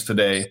audience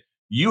today.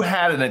 You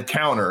had an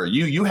encounter.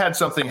 You had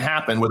something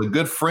happen with a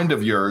good friend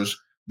of yours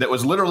that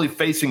was literally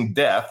facing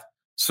death,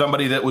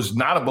 somebody that was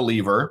not a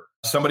believer,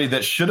 somebody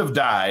that should have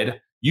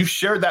died. You've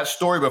shared that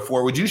story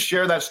before. Would you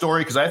share that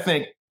story? Because I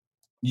think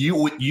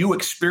you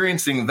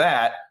experiencing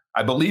that,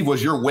 I believe,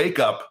 was your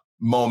wake-up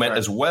moment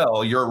as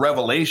well, your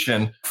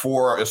revelation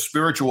for a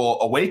spiritual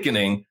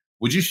awakening.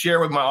 Would you share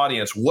with my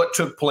audience what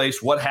took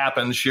place, what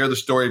happened, share the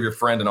story of your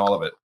friend and all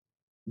of it?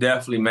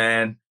 Definitely,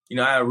 man.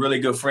 I had a really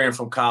good friend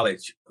from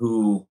college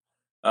who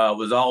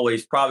was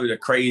always probably the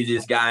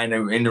craziest guy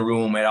in the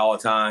room at all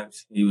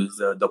times. He was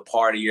the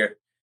partier,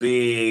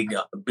 big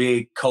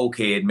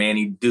cokehead, man.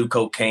 He'd do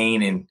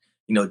cocaine and,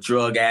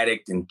 drug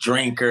addict and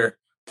drinker,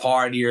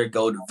 partier,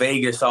 go to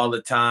Vegas all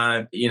the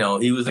time.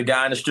 He was a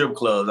guy in the strip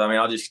clubs. I mean,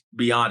 I'll just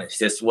be honest.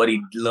 That's what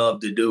he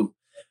loved to do.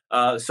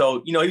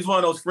 So, he's one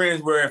of those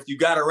friends where if you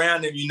got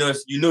around him, you gotta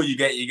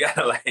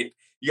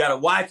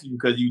watch him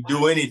because you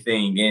do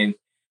anything. And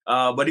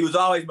but he was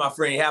always my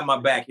friend. He had my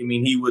back. I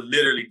mean, he would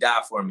literally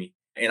die for me.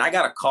 And I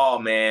got a call,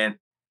 man,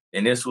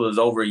 and this was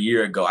over a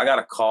year ago. I got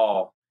a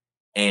call,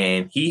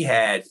 and he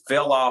had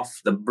fell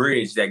off the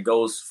bridge that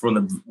goes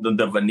from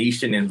the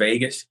Venetian in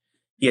Vegas.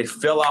 He had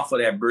fell off of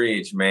that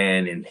bridge,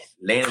 man, and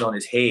landed on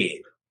his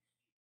head.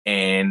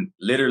 And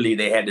literally,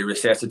 they had to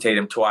resuscitate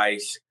him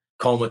twice,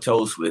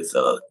 comatose with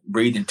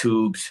breathing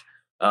tubes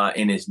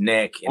in his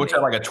neck. What's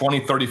that, like a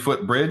 20,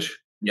 30-foot bridge?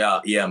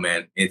 Yeah,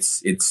 man.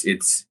 It's.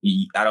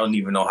 I don't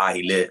even know how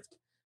he lived.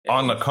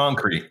 On the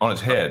concrete, on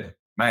his head.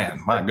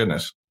 Man, my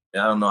goodness. I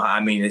don't know.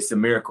 I mean, it's a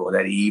miracle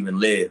that he even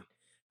lived.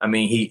 I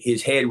mean,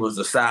 his head was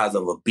the size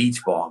of a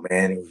beach ball,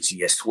 man. He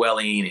had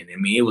swelling, and I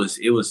mean,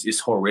 it's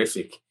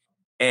horrific.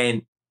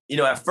 And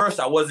at first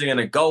I wasn't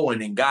gonna go,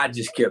 and then God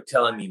just kept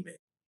telling me, man,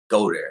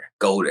 go there,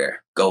 go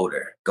there, go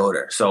there, go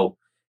there. So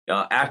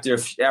after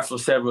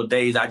several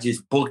days, I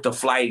just booked a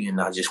flight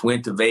and I just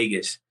went to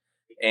Vegas,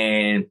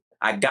 and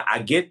I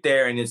get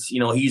there, and it's,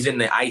 he's in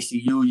the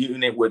ICU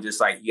unit where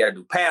it's like you got to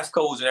do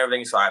passcodes and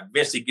everything. So I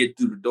eventually get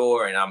through the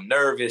door, and I'm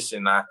nervous,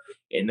 and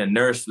the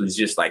nurse was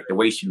just like, the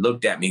way she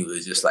looked at me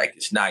was just like,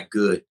 it's not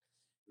good.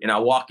 And I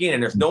walk in,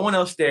 and there's no one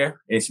else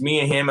there. And it's me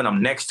and him, and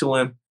I'm next to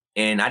him,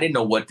 and I didn't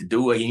know what to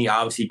do. He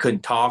obviously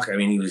couldn't talk. I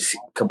mean, he was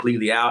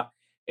completely out.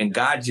 And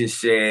God just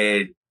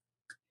said,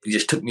 he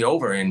just took me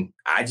over, and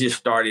I just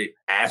started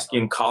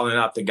calling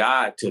out to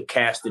God to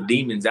cast the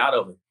demons out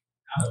of him.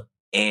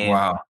 And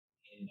wow.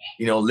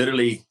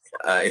 Literally,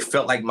 it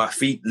felt like my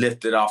feet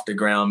lifted off the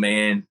ground,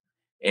 man.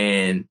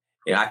 And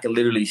I could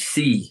literally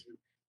see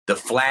the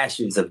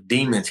flashes of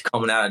demons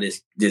coming out of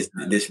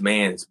this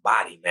man's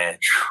body, man.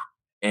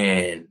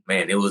 And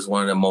man, it was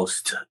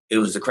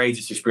the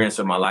craziest experience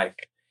of my life.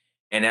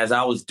 And as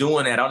I was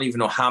doing that, I don't even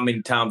know how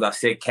many times I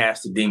said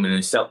cast the demon.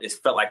 And it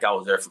felt like I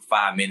was there for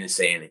 5 minutes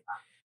saying it.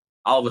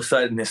 All of a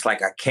sudden, it's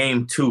like I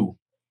came to,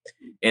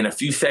 and a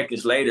few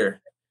seconds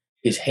later,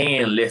 his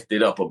hand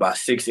lifted up about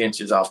 6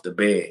 inches off the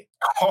bed.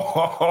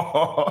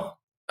 I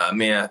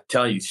mean, I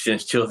tell you,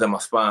 sends chills down my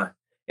spine.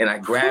 And I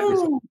grab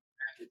his hand,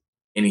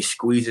 and he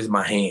squeezes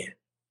my hand.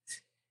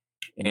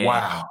 And,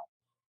 wow.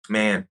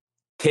 Man,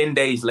 10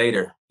 days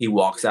later, he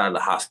walks out of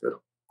the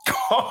hospital.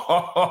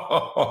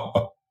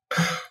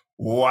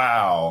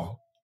 Wow.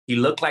 He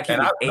looked like he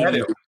was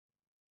 80.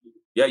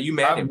 Yeah, you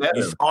met him.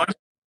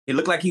 He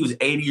looked like he was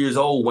 80 years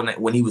old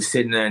when he was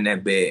sitting there in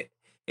that bed.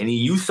 And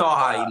you saw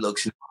how he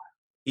looks.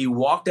 He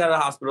walked out of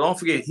the hospital. Don't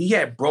forget, he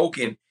had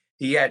broken.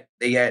 They had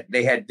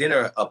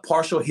done a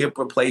partial hip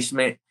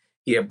replacement.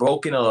 He had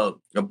broken a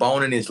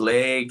bone in his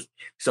leg.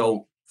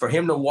 So for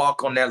him to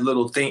walk on that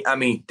little thing, I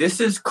mean, this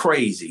is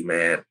crazy,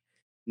 man.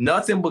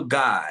 Nothing but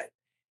God.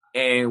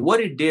 And what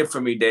it did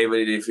for me,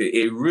 David,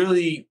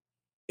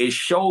 it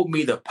showed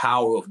me the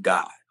power of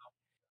God.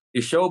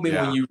 It showed me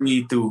when you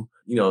read through,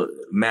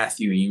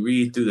 Matthew, and you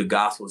read through the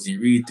Gospels, and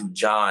you read through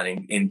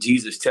John, and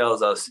Jesus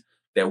tells us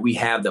that we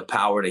have the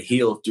power to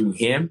heal through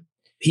him.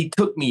 He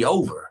took me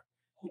over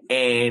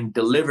and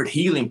delivered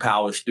healing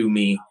powers through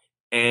me.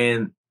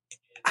 And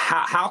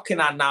how can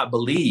I not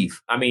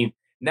believe? I mean,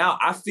 now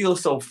I feel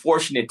so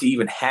fortunate to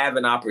even have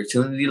an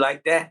opportunity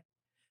like that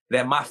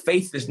my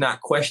faith is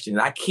not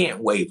questioned. I can't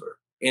waver.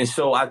 And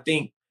so I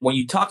think when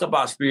you talk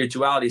about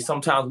spirituality,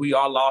 sometimes we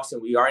are lost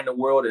and we are in the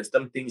world and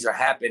some things are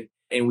happening,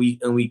 and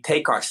we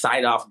take our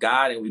sight off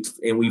God,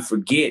 and we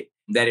forget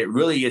that it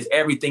really is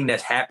everything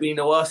that's happening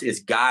to us is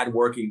God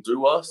working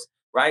through us,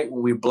 right?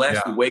 When we're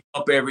blessed, we wake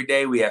up every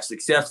day, we have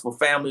successful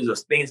families, or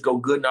things go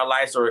good in our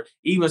lives, or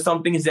even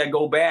some things that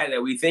go bad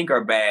that we think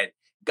are bad.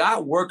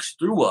 God works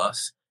through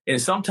us. And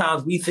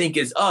sometimes we think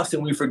it's us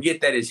and we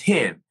forget that it's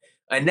him.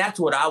 And that's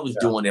what I was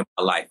doing in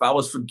my life. I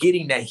was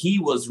forgetting that he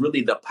was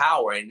really the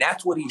power. And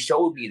that's what he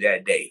showed me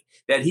that day,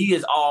 that he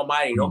is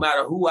almighty. No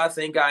matter who I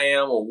think I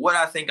am or what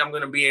I think I'm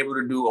going to be able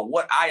to do or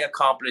what I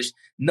accomplish,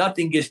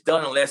 nothing gets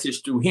done unless it's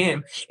through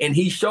him. And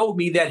he showed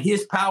me that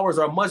his powers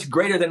are much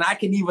greater than I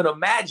can even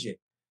imagine.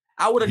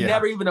 I would have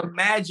never even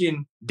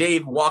imagined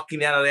Dave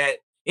walking out of that.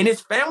 And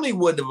his family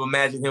wouldn't have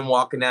imagined him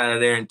walking out of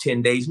there in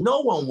 10 days.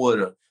 No one would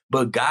have.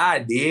 But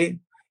God did.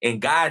 And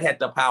God had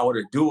the power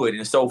to do it.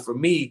 And so for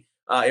me,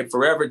 it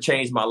forever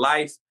changed my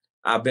life.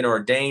 I've been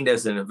ordained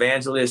as an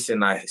evangelist,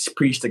 and I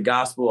preach the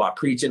gospel. I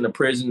preach in the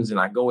prisons, and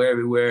I go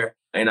everywhere,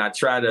 and I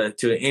try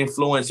to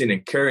influence and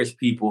encourage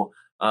people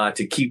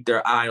to keep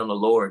their eye on the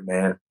Lord,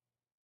 man.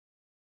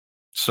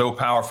 So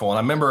powerful. And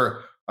I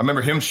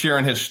remember him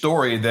sharing his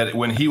story that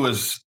when he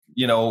was,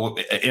 in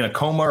a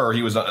coma or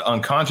he was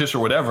unconscious or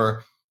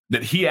whatever,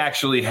 that he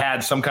actually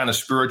had some kind of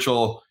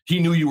spiritual, he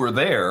knew you were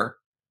there,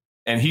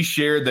 And he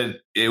shared that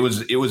it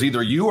was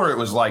either you or it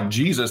was like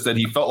Jesus that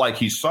he felt like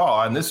he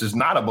saw. And this is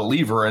not a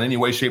believer in any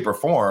way, shape, or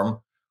form,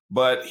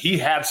 but he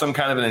had some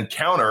kind of an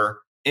encounter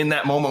in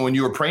that moment when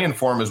you were praying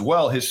for him as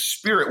well. His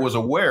spirit was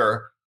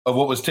aware of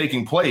what was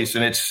taking place,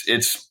 and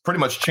it's pretty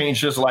much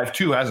changed his life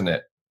too, hasn't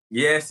it?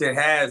 Yes, it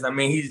has. I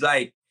mean, he's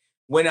like,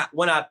 when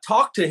I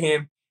talked to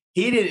him,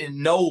 he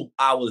didn't know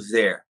I was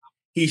there.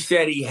 He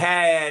said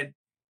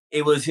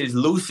it was his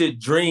lucid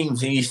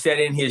dreams, and he said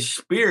in his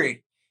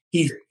spirit,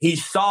 he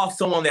saw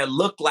someone that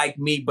looked like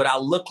me, but I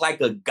look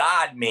like a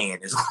God man,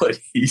 is what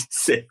he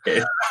said.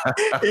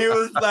 He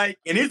was like,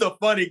 and he's a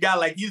funny guy.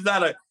 Like, he's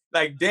not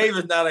like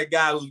David's not a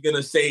guy who's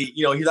gonna say,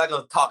 he's not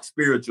gonna talk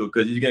spiritual,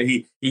 because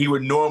he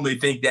would normally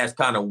think that's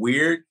kind of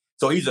weird.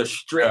 So he's a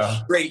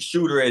straight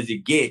shooter as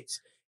it gets.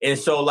 And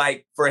so,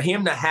 like, for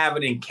him to have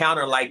an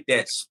encounter like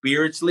that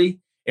spiritually,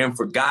 and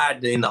for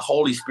God and the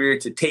Holy Spirit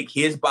to take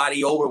his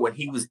body over when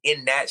he was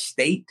in that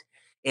state,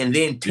 and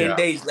then 10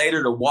 days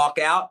later to walk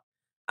out.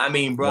 I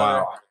mean,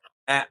 brother,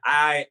 wow.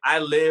 I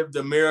lived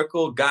a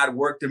miracle. God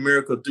worked a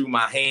miracle through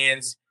my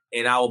hands,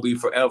 and I will be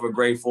forever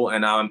grateful.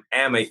 And I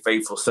am a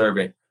faithful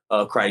servant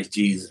of Christ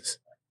Jesus.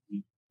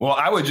 Well,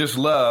 I would just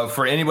love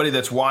for anybody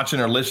that's watching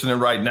or listening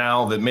right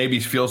now that maybe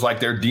feels like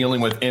they're dealing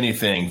with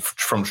anything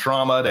from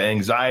trauma to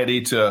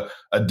anxiety to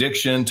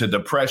addiction to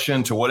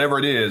depression to whatever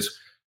it is.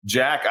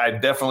 Jack, I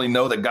definitely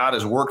know that God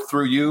has worked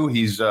through you.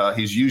 He's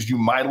used you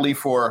mightily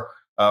for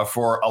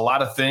a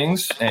lot of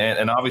things.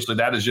 And obviously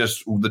that is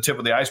just the tip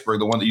of the iceberg,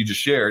 the one that you just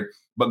shared.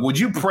 But would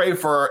you pray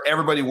for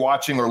everybody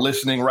watching or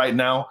listening right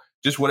now?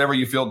 Just whatever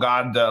you feel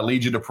God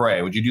leads you to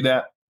pray. Would you do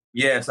that?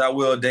 Yes, I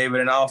will,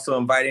 David. And I also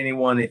invite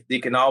anyone, if they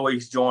can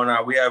always join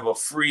we have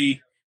we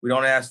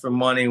don't ask for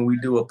money, and we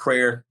do a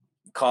prayer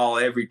call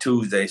every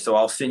Tuesday. So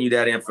I'll send you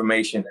that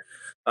information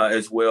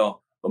as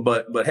well.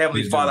 But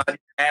Heavenly Father, I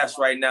ask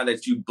right now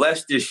that you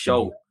bless this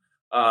show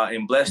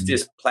and bless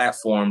this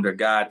platform, to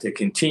God, to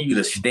continue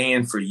to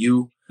stand for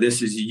you.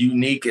 This is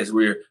unique as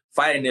we're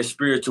fighting this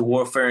spiritual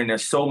warfare, and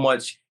there's so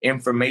much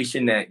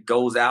information that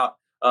goes out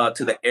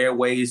to the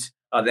airways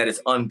that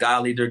is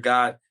ungodly, dear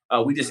God.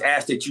 We just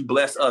ask that you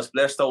bless us,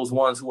 bless those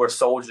ones who are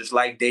soldiers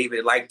like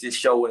David, like this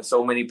show, and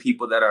so many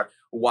people that are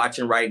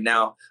watching right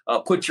now.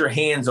 Put your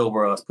hands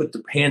over us, put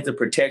the hands of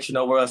protection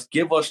over us.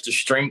 Give us the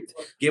strength,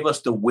 give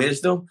us the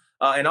wisdom,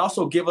 and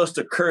also give us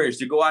the courage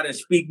to go out and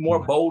speak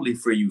more boldly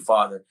for you,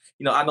 Father.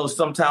 I know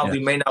sometimes we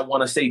may not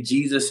want to say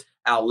Jesus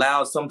out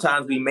loud.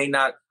 Sometimes we may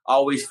not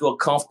always feel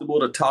comfortable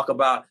to talk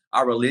about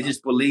our religious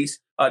beliefs,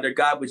 dear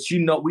God, but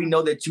we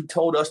know that you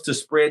told us to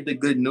spread the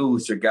good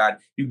news, dear God.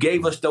 You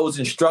gave us those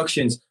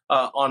instructions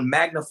on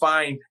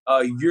magnifying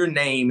your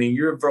name and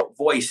your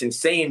voice and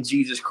saying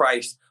Jesus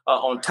Christ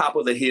on top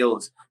of the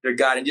hills, dear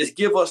God, and just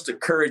give us the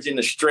courage and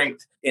the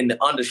strength and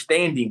the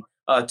understanding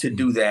to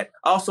do that.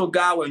 Also,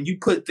 God, when you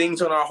put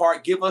things on our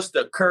heart, give us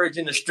the courage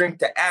and the strength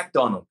to act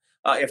on them.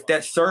 If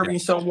that's serving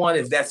someone,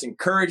 if that's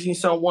encouraging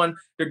someone,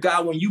 dear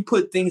God, when you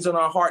put things on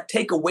our heart,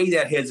 take away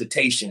that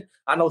hesitation.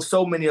 I know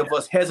so many of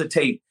us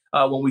hesitate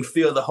when we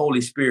feel the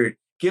Holy Spirit.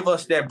 Give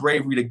us that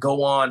bravery to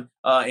go on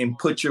and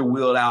put your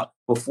will out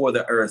before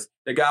the earth.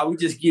 Dear God, we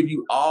just give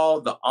you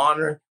all the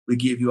honor. We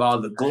give you all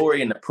the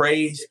glory and the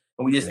praise.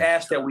 And we just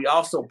ask that we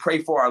also pray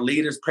for our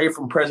leaders, pray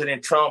from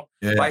President Trump,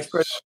 Vice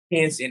President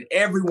Pence, and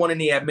everyone in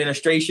the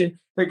administration.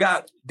 Dear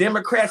God,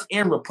 Democrats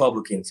and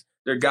Republicans,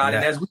 dear God.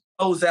 And as we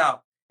close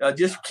out,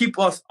 just keep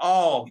us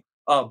all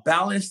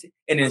balanced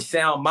and in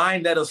sound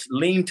mind. Let us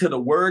lean to the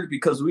word,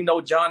 because we know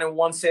John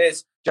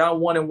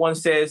 1:1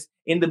 says,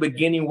 in the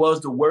beginning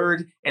was the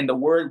word, and the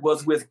word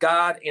was with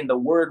God, and the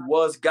word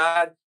was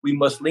God. We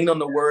must lean on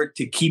the word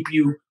to keep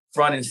you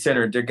front and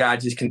center, dear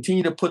God. Just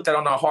continue to put that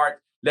on our heart.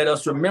 Let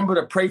us remember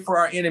to pray for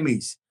our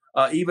enemies,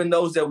 even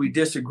those that we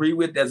disagree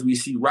with. As we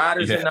see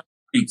riders in our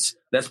streets,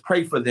 let's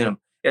pray for them.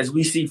 As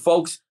we see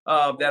folks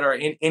that are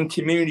in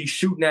communities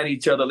shooting at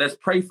each other, let's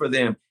pray for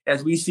them.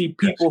 As we see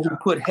people who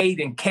put hate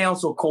and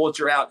cancel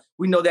culture out,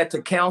 we know that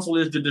to counsel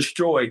is to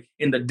destroy,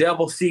 and the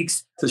devil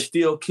seeks to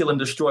steal, kill, and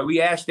destroy. We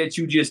ask that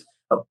you just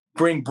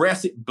bring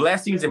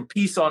blessings and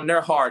peace on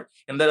their heart,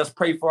 and let us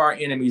pray for our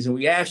enemies. And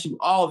we ask you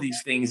all these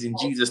things in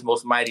Jesus'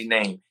 most mighty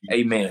name.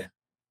 Amen.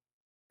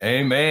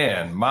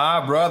 Amen.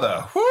 My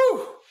brother.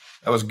 Whew,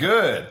 that was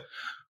good.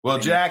 Well,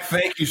 Jack,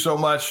 thank you so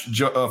much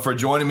for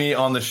joining me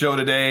on the show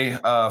today.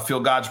 Feel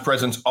God's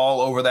presence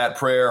all over that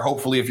prayer.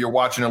 Hopefully, if you're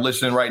watching or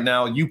listening right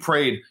now, you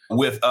prayed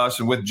with us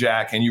and with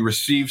Jack, and you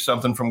received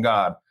something from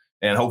God.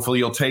 And hopefully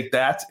you'll take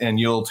that and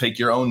you'll take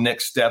your own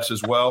next steps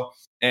as well.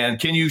 And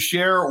can you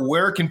share,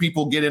 where can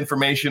people get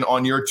information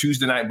on your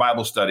Tuesday night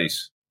Bible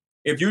studies?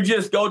 If you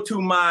just go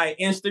to my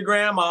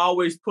Instagram, I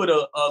always put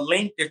a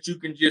link that you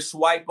can just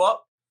swipe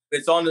up.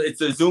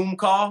 It's a Zoom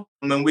call,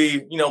 and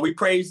we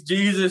praise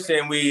Jesus,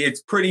 and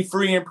it's pretty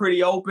free and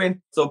pretty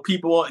open. So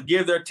people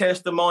give their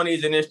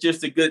testimonies, and it's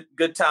just a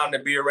good time to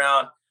be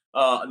around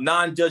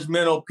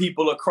non-judgmental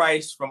people of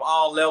Christ from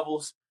all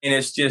levels. And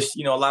it's just,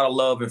 a lot of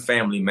love and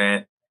family,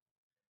 man.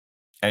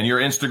 And your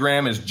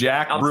Instagram is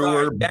Jack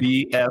Brewer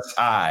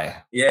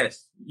BSI.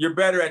 Yes, you're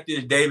better at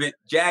this, David.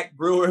 Jack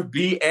Brewer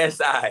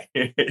BSI.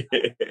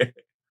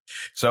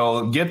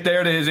 So get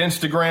there to his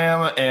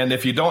Instagram, and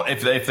if they don't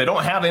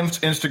have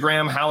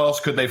Instagram, how else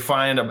could they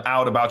find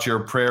out about your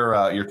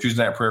prayer, your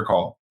Tuesday night prayer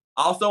call?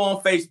 Also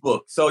on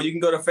Facebook, so you can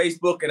go to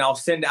Facebook, and I'll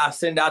send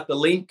out the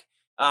link,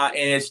 and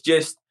it's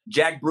just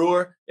Jack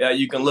Brewer.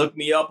 You can look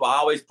me up. I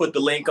always put the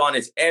link on.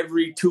 It's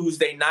every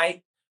Tuesday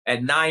night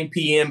at 9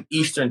 p.m.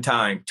 Eastern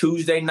time.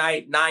 Tuesday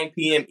night, 9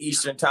 p.m.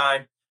 Eastern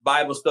time.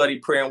 Bible study,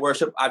 prayer, and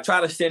worship. I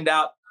try to send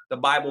out the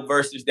Bible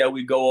verses that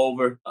we go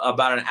over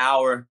about an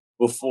hour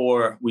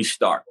before we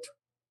start.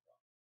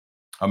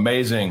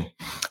 Amazing.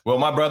 Well,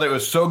 my brother, it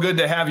was so good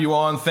to have you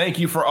on. Thank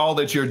you for all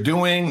that you're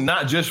doing,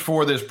 not just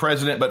for this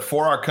president, but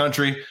for our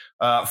country,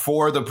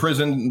 for the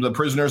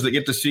prisoners that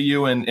get to see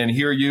you and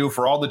hear you,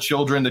 for all the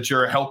children that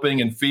you're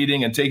helping and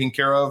feeding and taking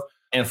care of,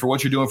 and for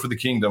what you're doing for the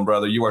kingdom,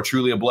 brother. You are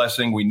truly a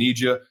blessing. We need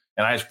you.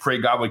 And I just pray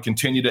God would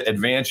continue to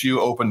advance you,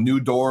 open new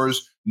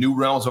doors, new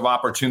realms of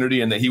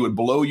opportunity, and that he would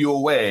blow you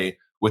away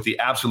with the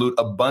absolute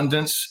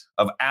abundance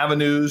of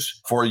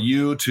avenues for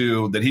you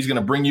that he's going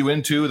to bring you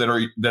into that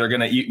are going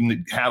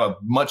to have a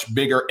much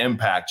bigger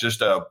impact,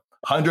 just a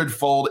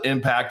 100-fold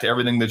impact to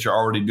everything that you're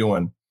already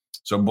doing.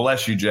 So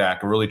bless you,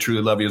 Jack. I really,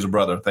 truly love you as a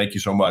brother. Thank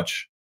you so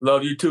much.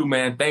 Love you too,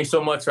 man. Thanks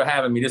so much for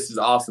having me. This is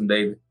awesome,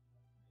 David.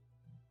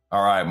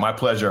 All right. My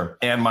pleasure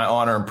and my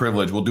honor and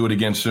privilege. We'll do it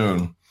again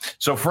soon.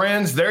 So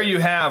friends, there you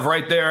have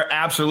right there,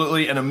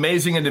 absolutely an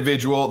amazing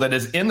individual that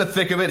is in the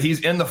thick of it. He's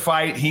in the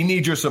fight. He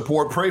needs your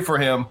support. Pray for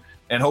him.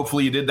 And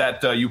hopefully you did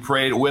that. You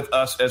prayed with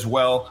us as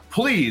well.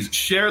 Please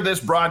share this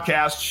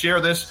broadcast,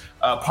 share this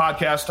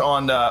podcast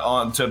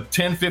on to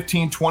 10,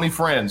 15, 20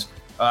 friends.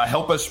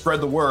 Help us spread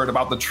the word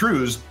about the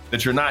truths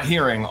that you're not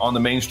hearing on the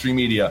mainstream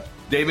media.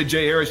 David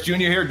J. Harris Jr.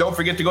 here. Don't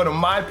forget to go to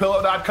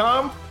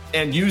mypillow.com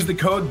and use the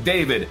code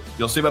DAVID.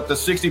 You'll save up to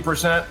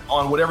 60%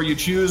 on whatever you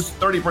choose,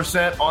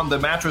 30% on the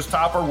mattress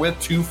topper with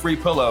 2 free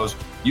pillows.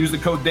 Use the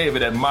code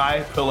DAVID at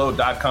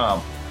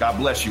mypillow.com. God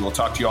bless you. We'll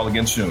talk to you all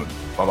again soon.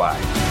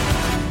 Bye-bye.